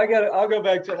 So I'll go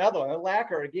back to another one, a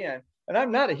lacquer again. And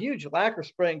I'm not a huge lacquer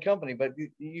spraying company, but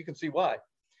you can see why.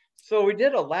 So we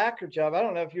did a lacquer job. I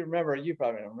don't know if you remember, you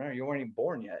probably don't remember, you weren't even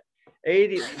born yet.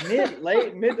 Mid to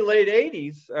late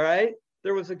 80s, all right?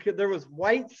 There was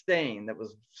white stain that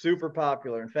was super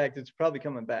popular. In fact, it's probably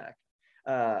coming back.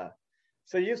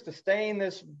 So you used to stain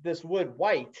this wood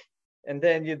white and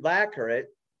then you'd lacquer it.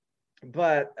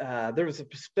 But there was a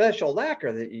special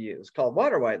lacquer that you use called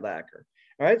water white lacquer.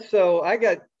 All right, so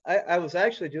I was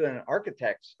actually doing an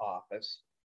architect's office,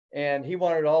 and he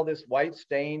wanted all this white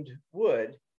stained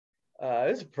wood.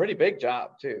 This is a pretty big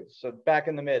job too. So back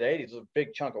in the mid 80s, it was a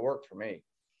big chunk of work for me.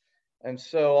 And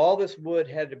so all this wood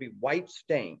had to be white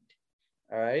stained.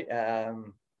 All right.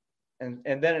 and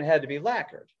then it had to be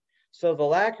lacquered. So the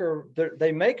lacquer,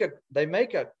 they make a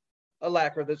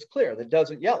lacquer that's clear, that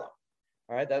doesn't yellow.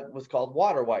 All right, that was called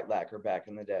water white lacquer back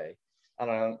in the day. I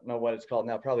don't know what it's called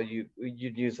now. Probably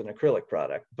you'd use an acrylic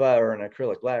product, or an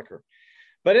acrylic lacquer.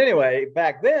 But anyway,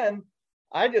 back then,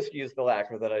 I just used the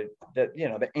lacquer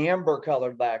the amber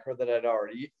colored lacquer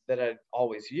that I'd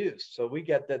always used. So we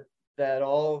get that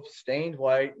all stained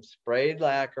white, sprayed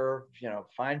lacquer,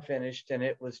 fine finished, and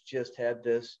it was just had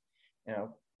this,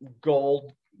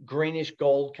 greenish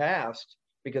gold cast,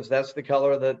 because that's the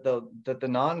color that the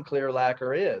non-clear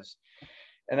lacquer is.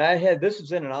 And this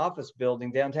was in an office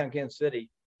building downtown Kansas City.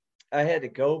 I had to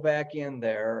go back in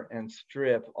there and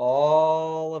strip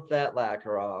all of that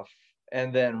lacquer off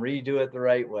and then redo it the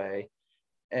right way.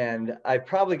 And I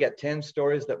probably got 10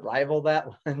 stories that rival that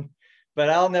one, but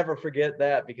I'll never forget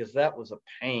that, because that was a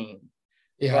pain.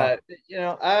 Yeah.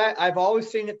 But, I've always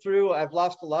seen it through. I've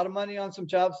lost a lot of money on some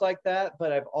jobs like that,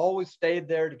 but I've always stayed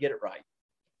there to get it right.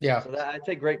 Yeah. So I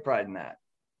take great pride in that.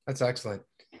 That's excellent.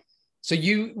 So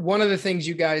one of the things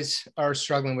you guys are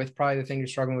struggling with, probably the thing you're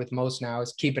struggling with most now,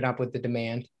 is keeping up with the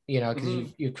demand,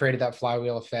 because you've created that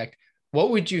flywheel effect.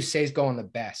 What would you say is going the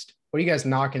best? What are you guys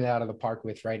knocking it out of the park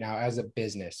with right now as a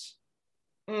business?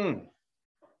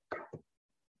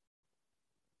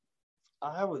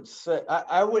 I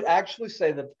would actually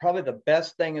say that probably the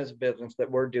best thing as a business that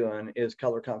we're doing is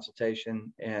color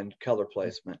consultation and color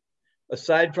placement.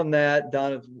 Aside from that,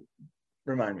 Donna,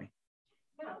 remind me.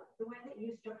 No, the way that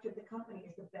you structured the company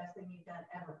is the best thing you've done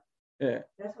ever. Yeah.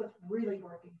 That's what's really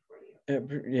working for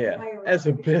you. Yeah. As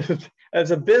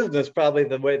a business, probably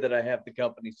the way that I have the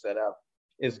company set up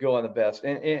is going the best.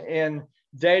 And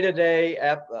day-to-day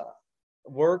at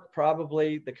work,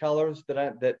 probably the colors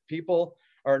that people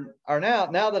are now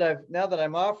that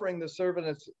I'm offering the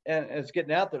service and it's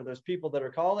getting out there, there's people that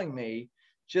are calling me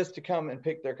just to come and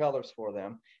pick their colors for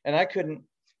them. And I couldn't,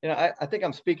 I think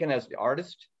I'm speaking as the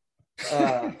artist.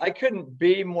 I couldn't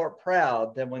be more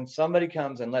proud than when somebody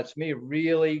comes and lets me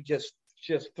really just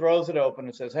throws it open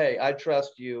and says, "Hey, I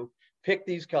trust you. Pick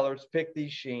these colors, pick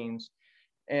these sheens."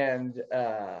 And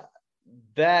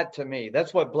that, to me,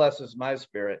 that's what blesses my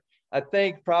spirit. I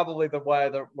think probably why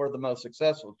we're the most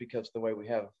successful is because of the way we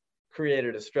have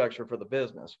created a structure for the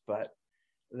business. But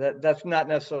that's not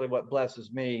necessarily what blesses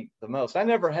me the most. I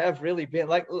never have really been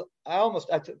like,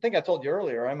 I think I told you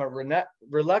earlier, I'm a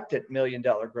reluctant $1 million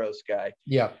gross guy.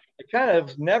 Yeah. I kind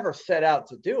of never set out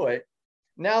to do it.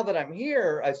 Now that I'm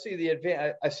here, I see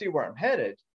I see where I'm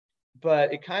headed,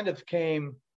 but it kind of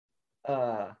came,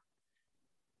 I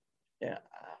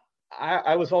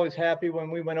was always happy when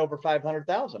we went over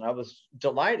 500,000. I was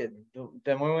delighted.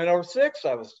 Then when we went over 6,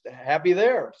 I was happy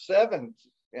there. 7,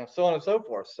 so on and so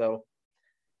forth. So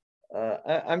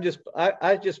I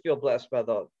just feel blessed by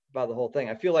the whole thing.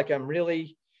 I feel like I'm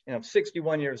really,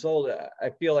 61 years old. I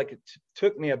feel like it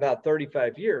took me about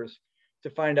 35 years to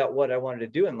find out what I wanted to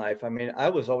do in life. I mean, I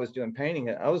was always doing painting.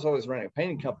 I was always running a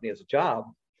painting company as a job.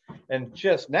 And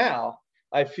just now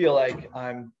I feel like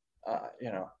I'm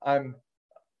an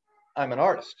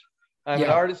artist. I'm an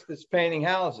artist that's painting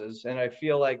houses. And I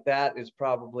feel like that is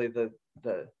probably the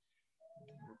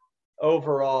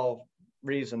overall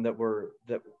reason that we're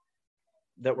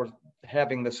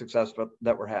having the success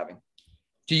that we're having.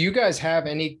 Do you guys have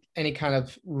any kind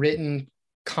of written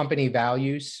company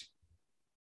values?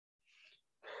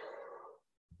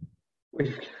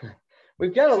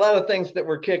 We've got a lot of things that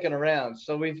we're kicking around.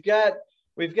 So we've got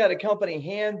a company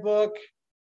handbook.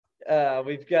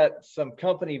 We've got some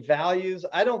company values.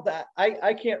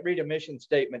 I can't read a mission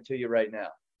statement to you right now.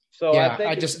 So yeah,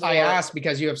 I asked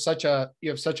because you have such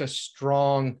a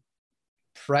strong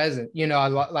presence.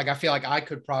 I feel like I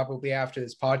could probably, after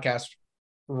this podcast,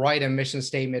 write a mission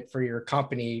statement for your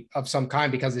company of some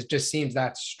kind, because it just seems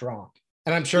that strong.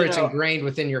 And I'm sure it's ingrained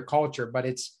within your culture, but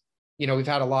it's, we've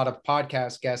had a lot of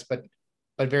podcast guests, but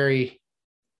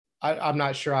I'm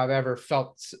not sure I've ever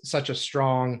felt such a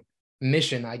strong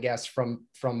mission, I guess, from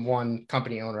one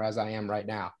company owner as I am right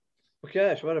now.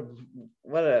 Gosh, what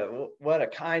a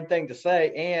kind thing to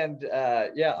say. And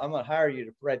I'm gonna hire you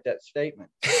to write that statement.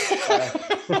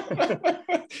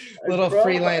 Little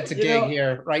freelance gig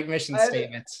here, write mission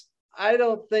statements. I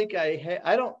don't think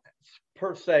I don't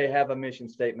per se have a mission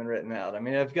statement written out. I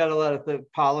mean, I've got a lot of the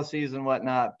policies and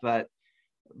whatnot, but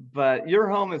your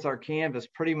home is our canvas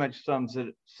pretty much sums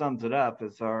it up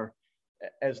as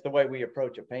the way we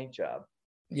approach a paint job.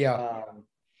 Yeah.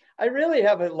 I really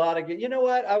have a lot of,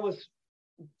 I was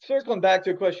circling back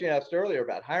to a question you asked earlier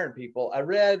about hiring people. I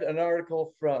read an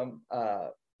article from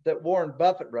that Warren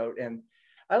Buffett wrote, and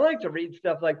I like to read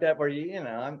stuff like that where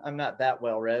I'm not that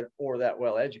well read or that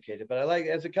well educated, but I like,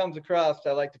 as it comes across,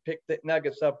 I like to pick the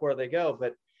nuggets up where they go.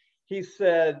 But he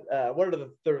said, what are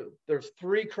there's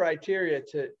 3 criteria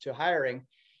to hiring: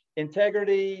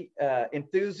 integrity,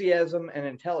 enthusiasm, and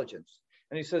intelligence.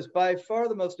 And he says, by far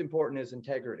the most important is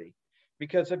integrity,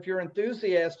 because if you're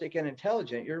enthusiastic and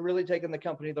intelligent, you're really taking the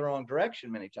company the wrong direction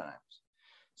many times.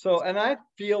 So, and I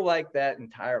feel like that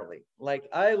entirely. Like,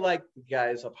 I like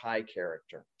guys of high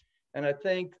character. And I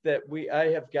think that I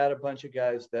have got a bunch of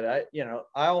guys that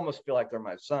I almost feel like they're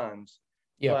my sons,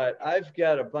 but I've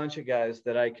got a bunch of guys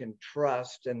that I can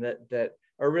trust and that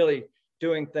are really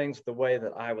doing things the way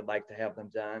that I would like to have them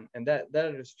done. And that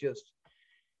is just,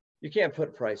 you can't put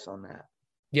a price on that.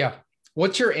 Yeah.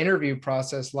 What's your interview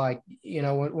process like,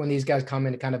 when these guys come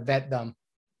in to kind of vet them?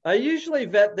 I usually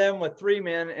vet them with 3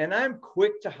 men, and I'm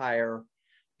quick to hire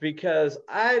because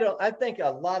I think a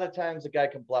lot of times a guy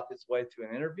can bluff his way through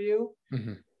an interview,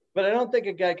 but I don't think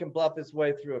a guy can bluff his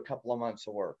way through a couple of months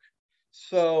of work.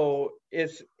 So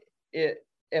if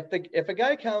a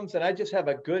guy comes and I just have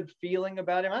a good feeling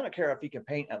about him, I don't care if he can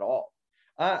paint at all.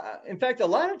 In fact, a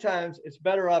lot of times it's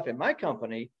better off in my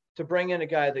company to bring in a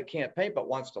guy that can't paint but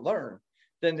wants to learn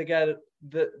than the guy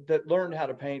that learned how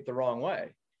to paint the wrong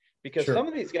way. Because some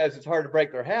of these guys, it's hard to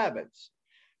break their habits.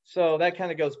 So that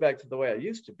kind of goes back to the way I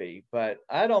used to be. But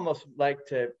I'd almost like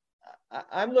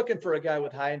I'm looking for a guy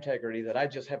with high integrity that I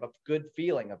just have a good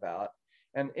feeling about.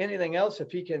 And anything else, if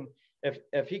he can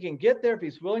get there, if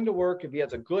he's willing to work, if he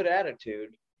has a good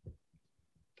attitude,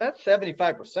 that's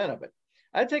 75% of it.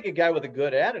 I'd take a guy with a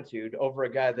good attitude over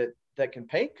a guy that can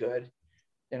paint good,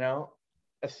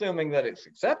 assuming that it's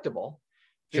acceptable.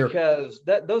 Because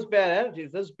those bad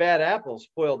attitudes, those bad apples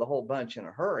spoil the whole bunch in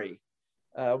a hurry.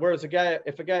 Whereas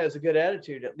if a guy has a good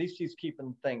attitude, at least he's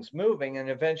keeping things moving. And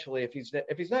eventually, if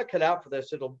he's not cut out for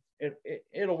this,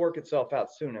 it'll work itself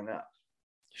out soon enough.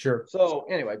 Sure. So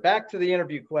anyway, back to the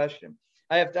interview question.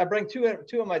 I bring two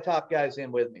of my top guys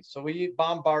in with me. So we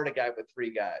bombard a guy with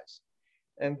 3 guys,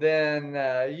 and then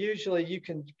usually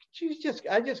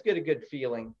I just get a good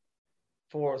feeling.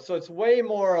 So it's way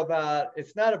more about,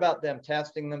 it's not about them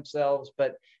testing themselves,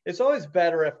 but it's always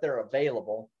better if they're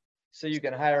available. So you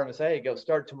can hire them and say, hey, go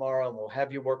start tomorrow and we'll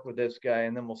have you work with this guy.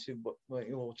 And then we'll see,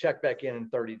 we'll check back in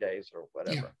 30 days or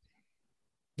whatever.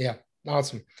 Yeah.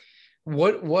 Awesome.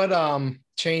 What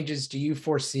changes do you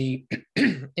foresee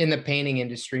in the painting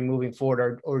industry moving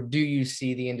forward, or do you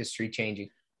see the industry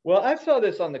changing? Well, I saw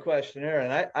this on the questionnaire,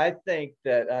 and I think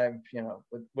that I'm,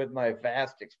 with my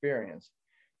vast experience,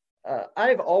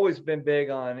 I've always been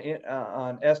big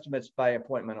on estimates by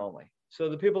appointment only. So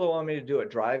the people that want me to do a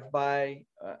drive-by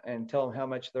and tell them how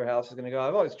much their house is going to go,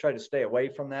 I've always tried to stay away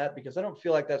from that because I don't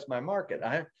feel like that's my market.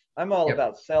 I'm all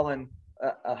about selling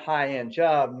a high-end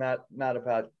job, not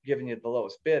about giving you the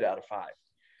lowest bid out of 5.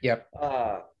 Yep.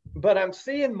 But I'm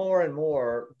seeing more and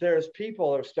more, there's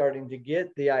people are starting to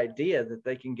get the idea that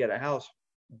they can get a house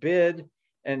bid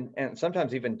and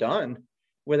sometimes even done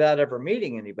without ever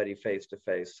meeting anybody face to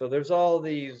face. So there's all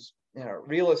these,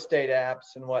 real estate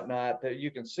apps and whatnot that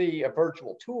you can see a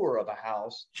virtual tour of a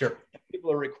house. Sure.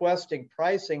 People are requesting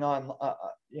pricing on,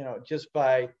 just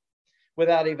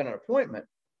without even an appointment.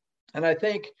 And I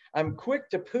think I'm quick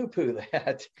to poo-poo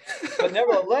that, but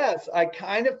nevertheless, I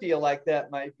kind of feel like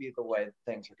that might be the way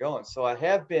things are going. So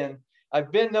I've been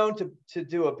known to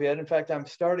do a bid. In fact, I'm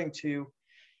starting to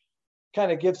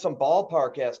kind of give some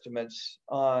ballpark estimates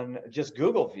on just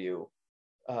Google View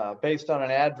based on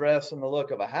an address and the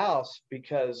look of a house,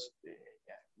 because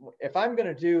if I'm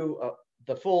going to do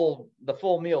the full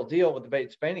meal deal with the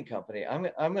Bates Painting Company, I'm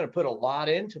going to put a lot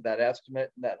into that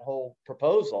estimate, that whole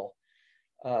proposal.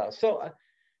 So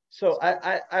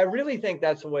I really think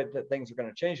that's the way that things are going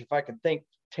to change. If I can think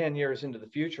 10 years into the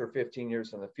future, 15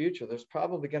 years in the future, there's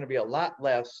probably going to be a lot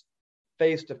less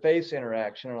face-to-face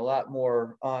interaction and a lot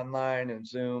more online and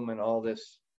Zoom and all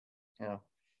this,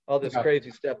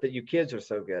 crazy stuff that you kids are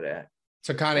so good at.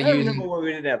 So kind of remember when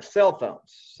we didn't have cell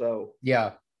phones. So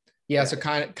yeah. So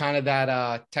kind of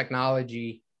that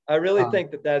technology. I really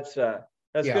think that's going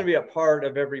to be a part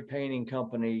of every painting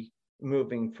company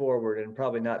moving forward, and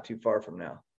probably not too far from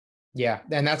now. Yeah.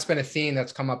 And that's been a theme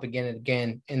that's come up again and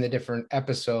again in the different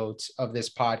episodes of this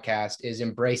podcast, is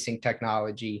embracing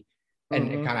technology.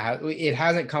 And it kind of it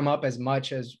hasn't come up as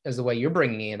much as the way you're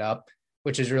bringing it up,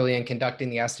 which is really in conducting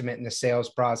the estimate and the sales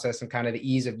process and kind of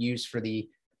the ease of use for the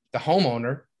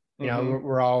homeowner.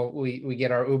 We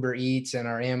get our Uber Eats and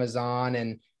our Amazon,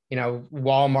 and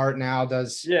Walmart now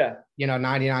does $99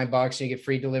 and you get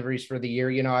free deliveries for the year.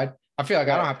 I feel like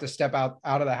I don't have to step out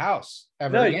of the house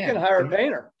ever again. You can hire a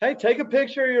painter. Hey, take a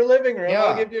picture of your living room.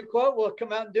 I'll give you a quote. We'll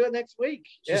come out and do it next week.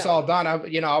 It's just all done.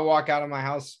 I'll walk out of my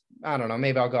house. I don't know.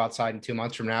 Maybe I'll go outside in 2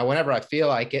 months from now, whenever I feel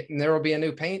like it. And there will be a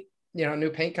new paint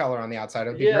color on the outside.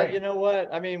 It'll be great. You know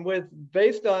what? I mean,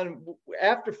 based on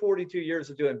after 42 years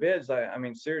of doing bids, I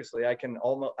mean, seriously, I can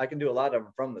do a lot of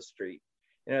them from the street.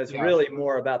 It's really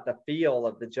more about the feel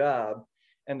of the job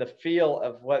and the feel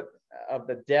of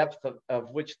the depth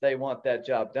of which they want that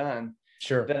job done.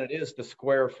 Sure. Than it is the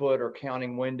square foot or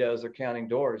counting windows or counting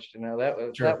doors.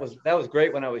 That was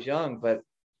great when I was young, but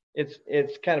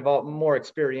it's kind of all more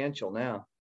experiential now.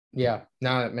 Yeah,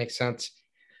 no, that makes sense.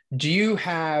 Do you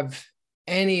have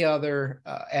any other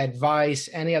advice,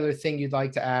 any other thing you'd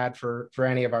like to add for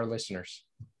any of our listeners?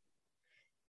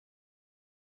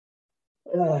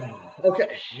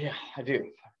 Okay. Yeah, I do.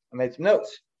 I made some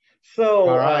notes. So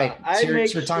all right,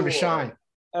 it's your time to shine.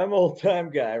 I'm an old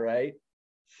time guy, right?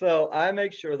 So I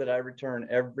make sure that I return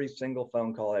every single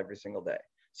phone call every single day.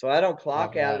 So I don't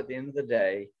clock out at the end of the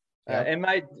day. And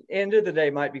my end of the day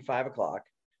might be 5 o'clock,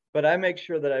 but I make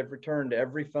sure that I've returned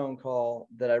every phone call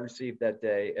that I received that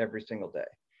day, every single day,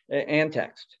 and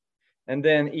text. And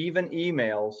then even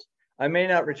emails, I may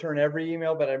not return every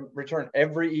email, but I return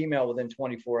every email within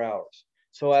 24 hours.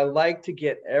 So I like to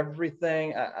get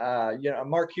everything,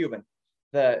 Mark Cuban,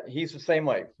 he's the same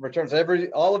way, returns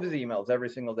all of his emails every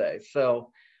single day.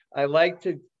 So I like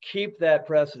to keep that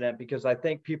precedent because I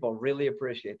think people really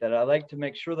appreciate that. I like to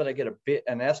make sure that I get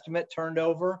an estimate turned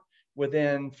over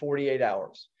within 48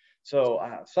 hours. So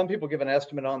some people give an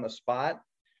estimate on the spot.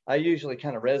 I usually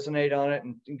kind of resonate on it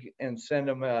and send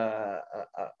them a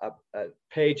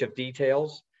page of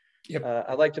details. Yep.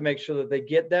 I like to make sure that they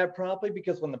get that promptly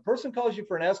because when the person calls you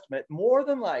for an estimate, more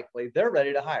than likely they're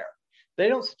ready to hire. They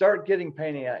don't start getting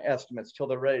painting estimates till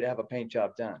they're ready to have a paint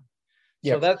job done.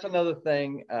 Yep. So that's another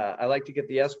thing. I like to get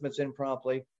the estimates in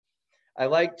promptly. I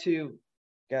like to,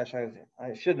 I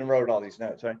shouldn't have wrote all these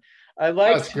notes, right?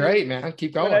 That's great, man.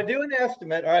 Keep going. When I do an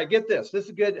estimate, all right, get this. This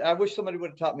is good. I wish somebody would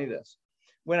have taught me this.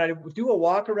 When I do a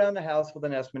walk around the house with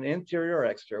an estimate, interior or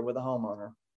exterior, with a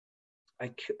homeowner, I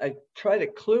try to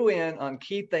clue in on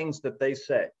key things that they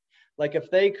say. Like if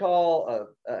they call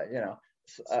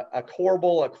a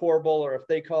corbel, or if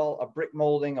they call a brick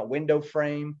molding, a window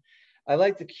frame, I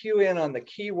like to cue in on the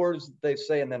keywords that they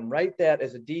say and then write that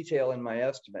as a detail in my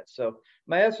estimate. So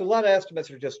a lot of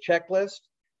estimates are just checklists.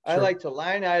 Sure. I like to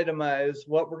line itemize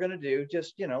what we're going to do,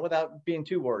 just, without being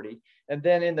too wordy. And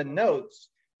then in the notes,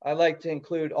 I like to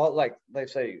include all, like they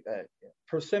say,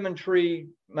 persimmon tree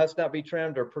must not be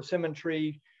trimmed, or persimmon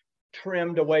tree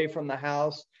trimmed away from the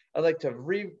house. I like to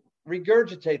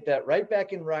regurgitate that right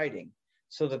back in writing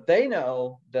so that they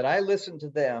know that I listened to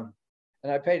them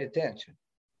and I paid attention.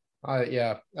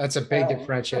 Yeah, that's a big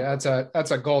differentiator.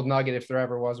 That's a gold nugget if there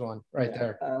ever was one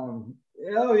there.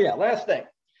 Last thing.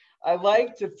 I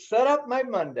like to set up my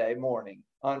Monday morning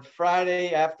on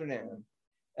Friday afternoon.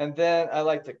 And then I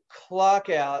like to clock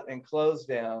out and close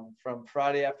down from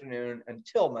Friday afternoon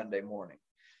until Monday morning.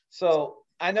 So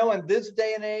I know in this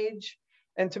day and age,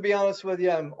 and to be honest with you,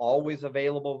 I'm always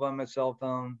available by my cell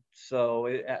phone. So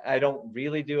I don't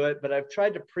really do it, but I've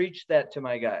tried to preach that to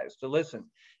my guys to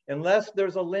listen. Unless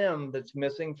there's a limb that's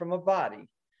missing from a body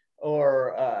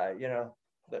or,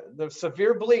 the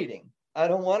severe bleeding, I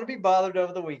don't want to be bothered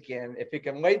over the weekend. If it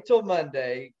can wait till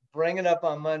Monday, bring it up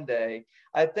on Monday.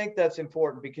 I think that's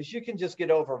important because you can just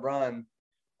get overrun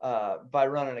by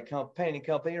running a painting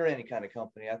company or any kind of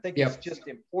company. I think It's just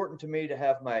important to me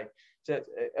to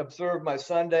observe my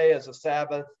Sunday as a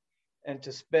Sabbath and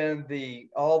to spend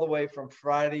all the way from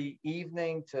Friday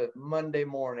evening to Monday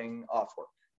morning off work.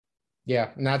 Yeah.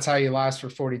 And that's how you last for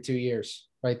 42 years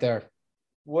right there.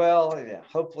 Well, yeah,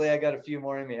 hopefully I got a few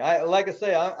more in me. Like I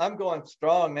say, I'm going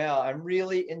strong now. I'm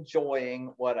really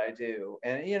enjoying what I do.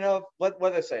 And what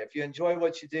they say, if you enjoy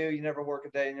what you do, you never work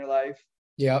a day in your life.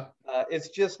 Yeah. It's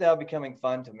just now becoming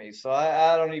fun to me. So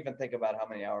I don't even think about how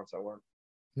many hours I work.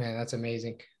 Man, that's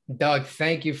amazing. Doug,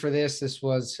 thank you for this. This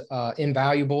was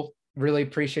invaluable. Really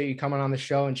appreciate you coming on the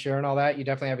show and sharing all that. You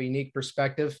definitely have a unique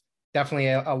perspective, definitely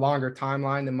a longer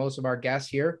timeline than most of our guests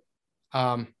here.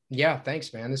 Yeah,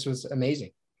 thanks, man. This was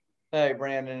amazing. Hey,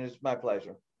 Brandon, it's my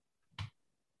pleasure.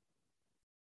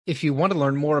 If you want to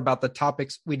learn more about the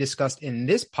topics we discussed in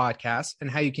this podcast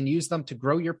and how you can use them to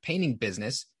grow your painting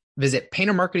business, visit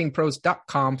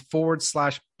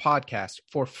paintermarketingpros.com/podcast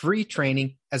for free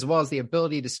training, as well as the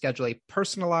ability to schedule a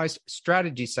personalized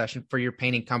strategy session for your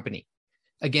painting company.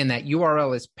 Again, that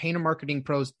URL is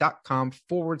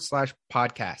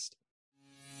paintermarketingpros.com/podcast.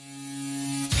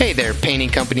 Hey there,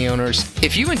 painting company owners.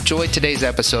 If you enjoyed today's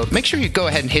episode, make sure you go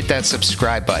ahead and hit that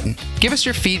subscribe button. Give us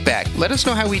your feedback. Let us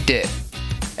know how we did.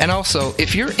 And also,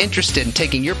 if you're interested in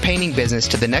taking your painting business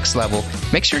to the next level,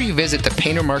 make sure you visit the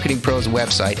Painter Marketing Pros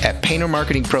website at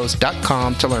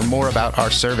paintermarketingpros.com to learn more about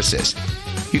our services.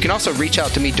 You can also reach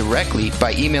out to me directly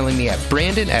by emailing me at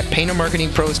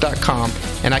brandon@paintermarketingpros.com,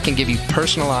 and I can give you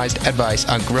personalized advice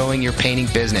on growing your painting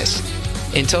business.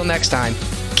 Until next time,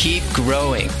 keep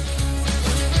growing.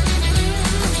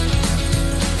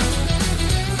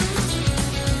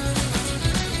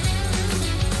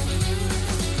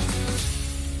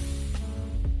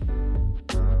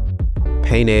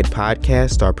 Paint Ed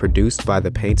podcasts are produced by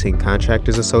the Painting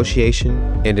Contractors Association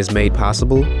and is made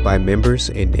possible by members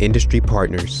and industry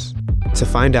partners. To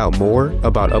find out more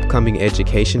about upcoming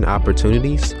education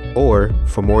opportunities or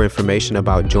for more information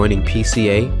about joining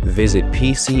PCA, visit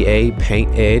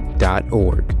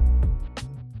pcapainted.org.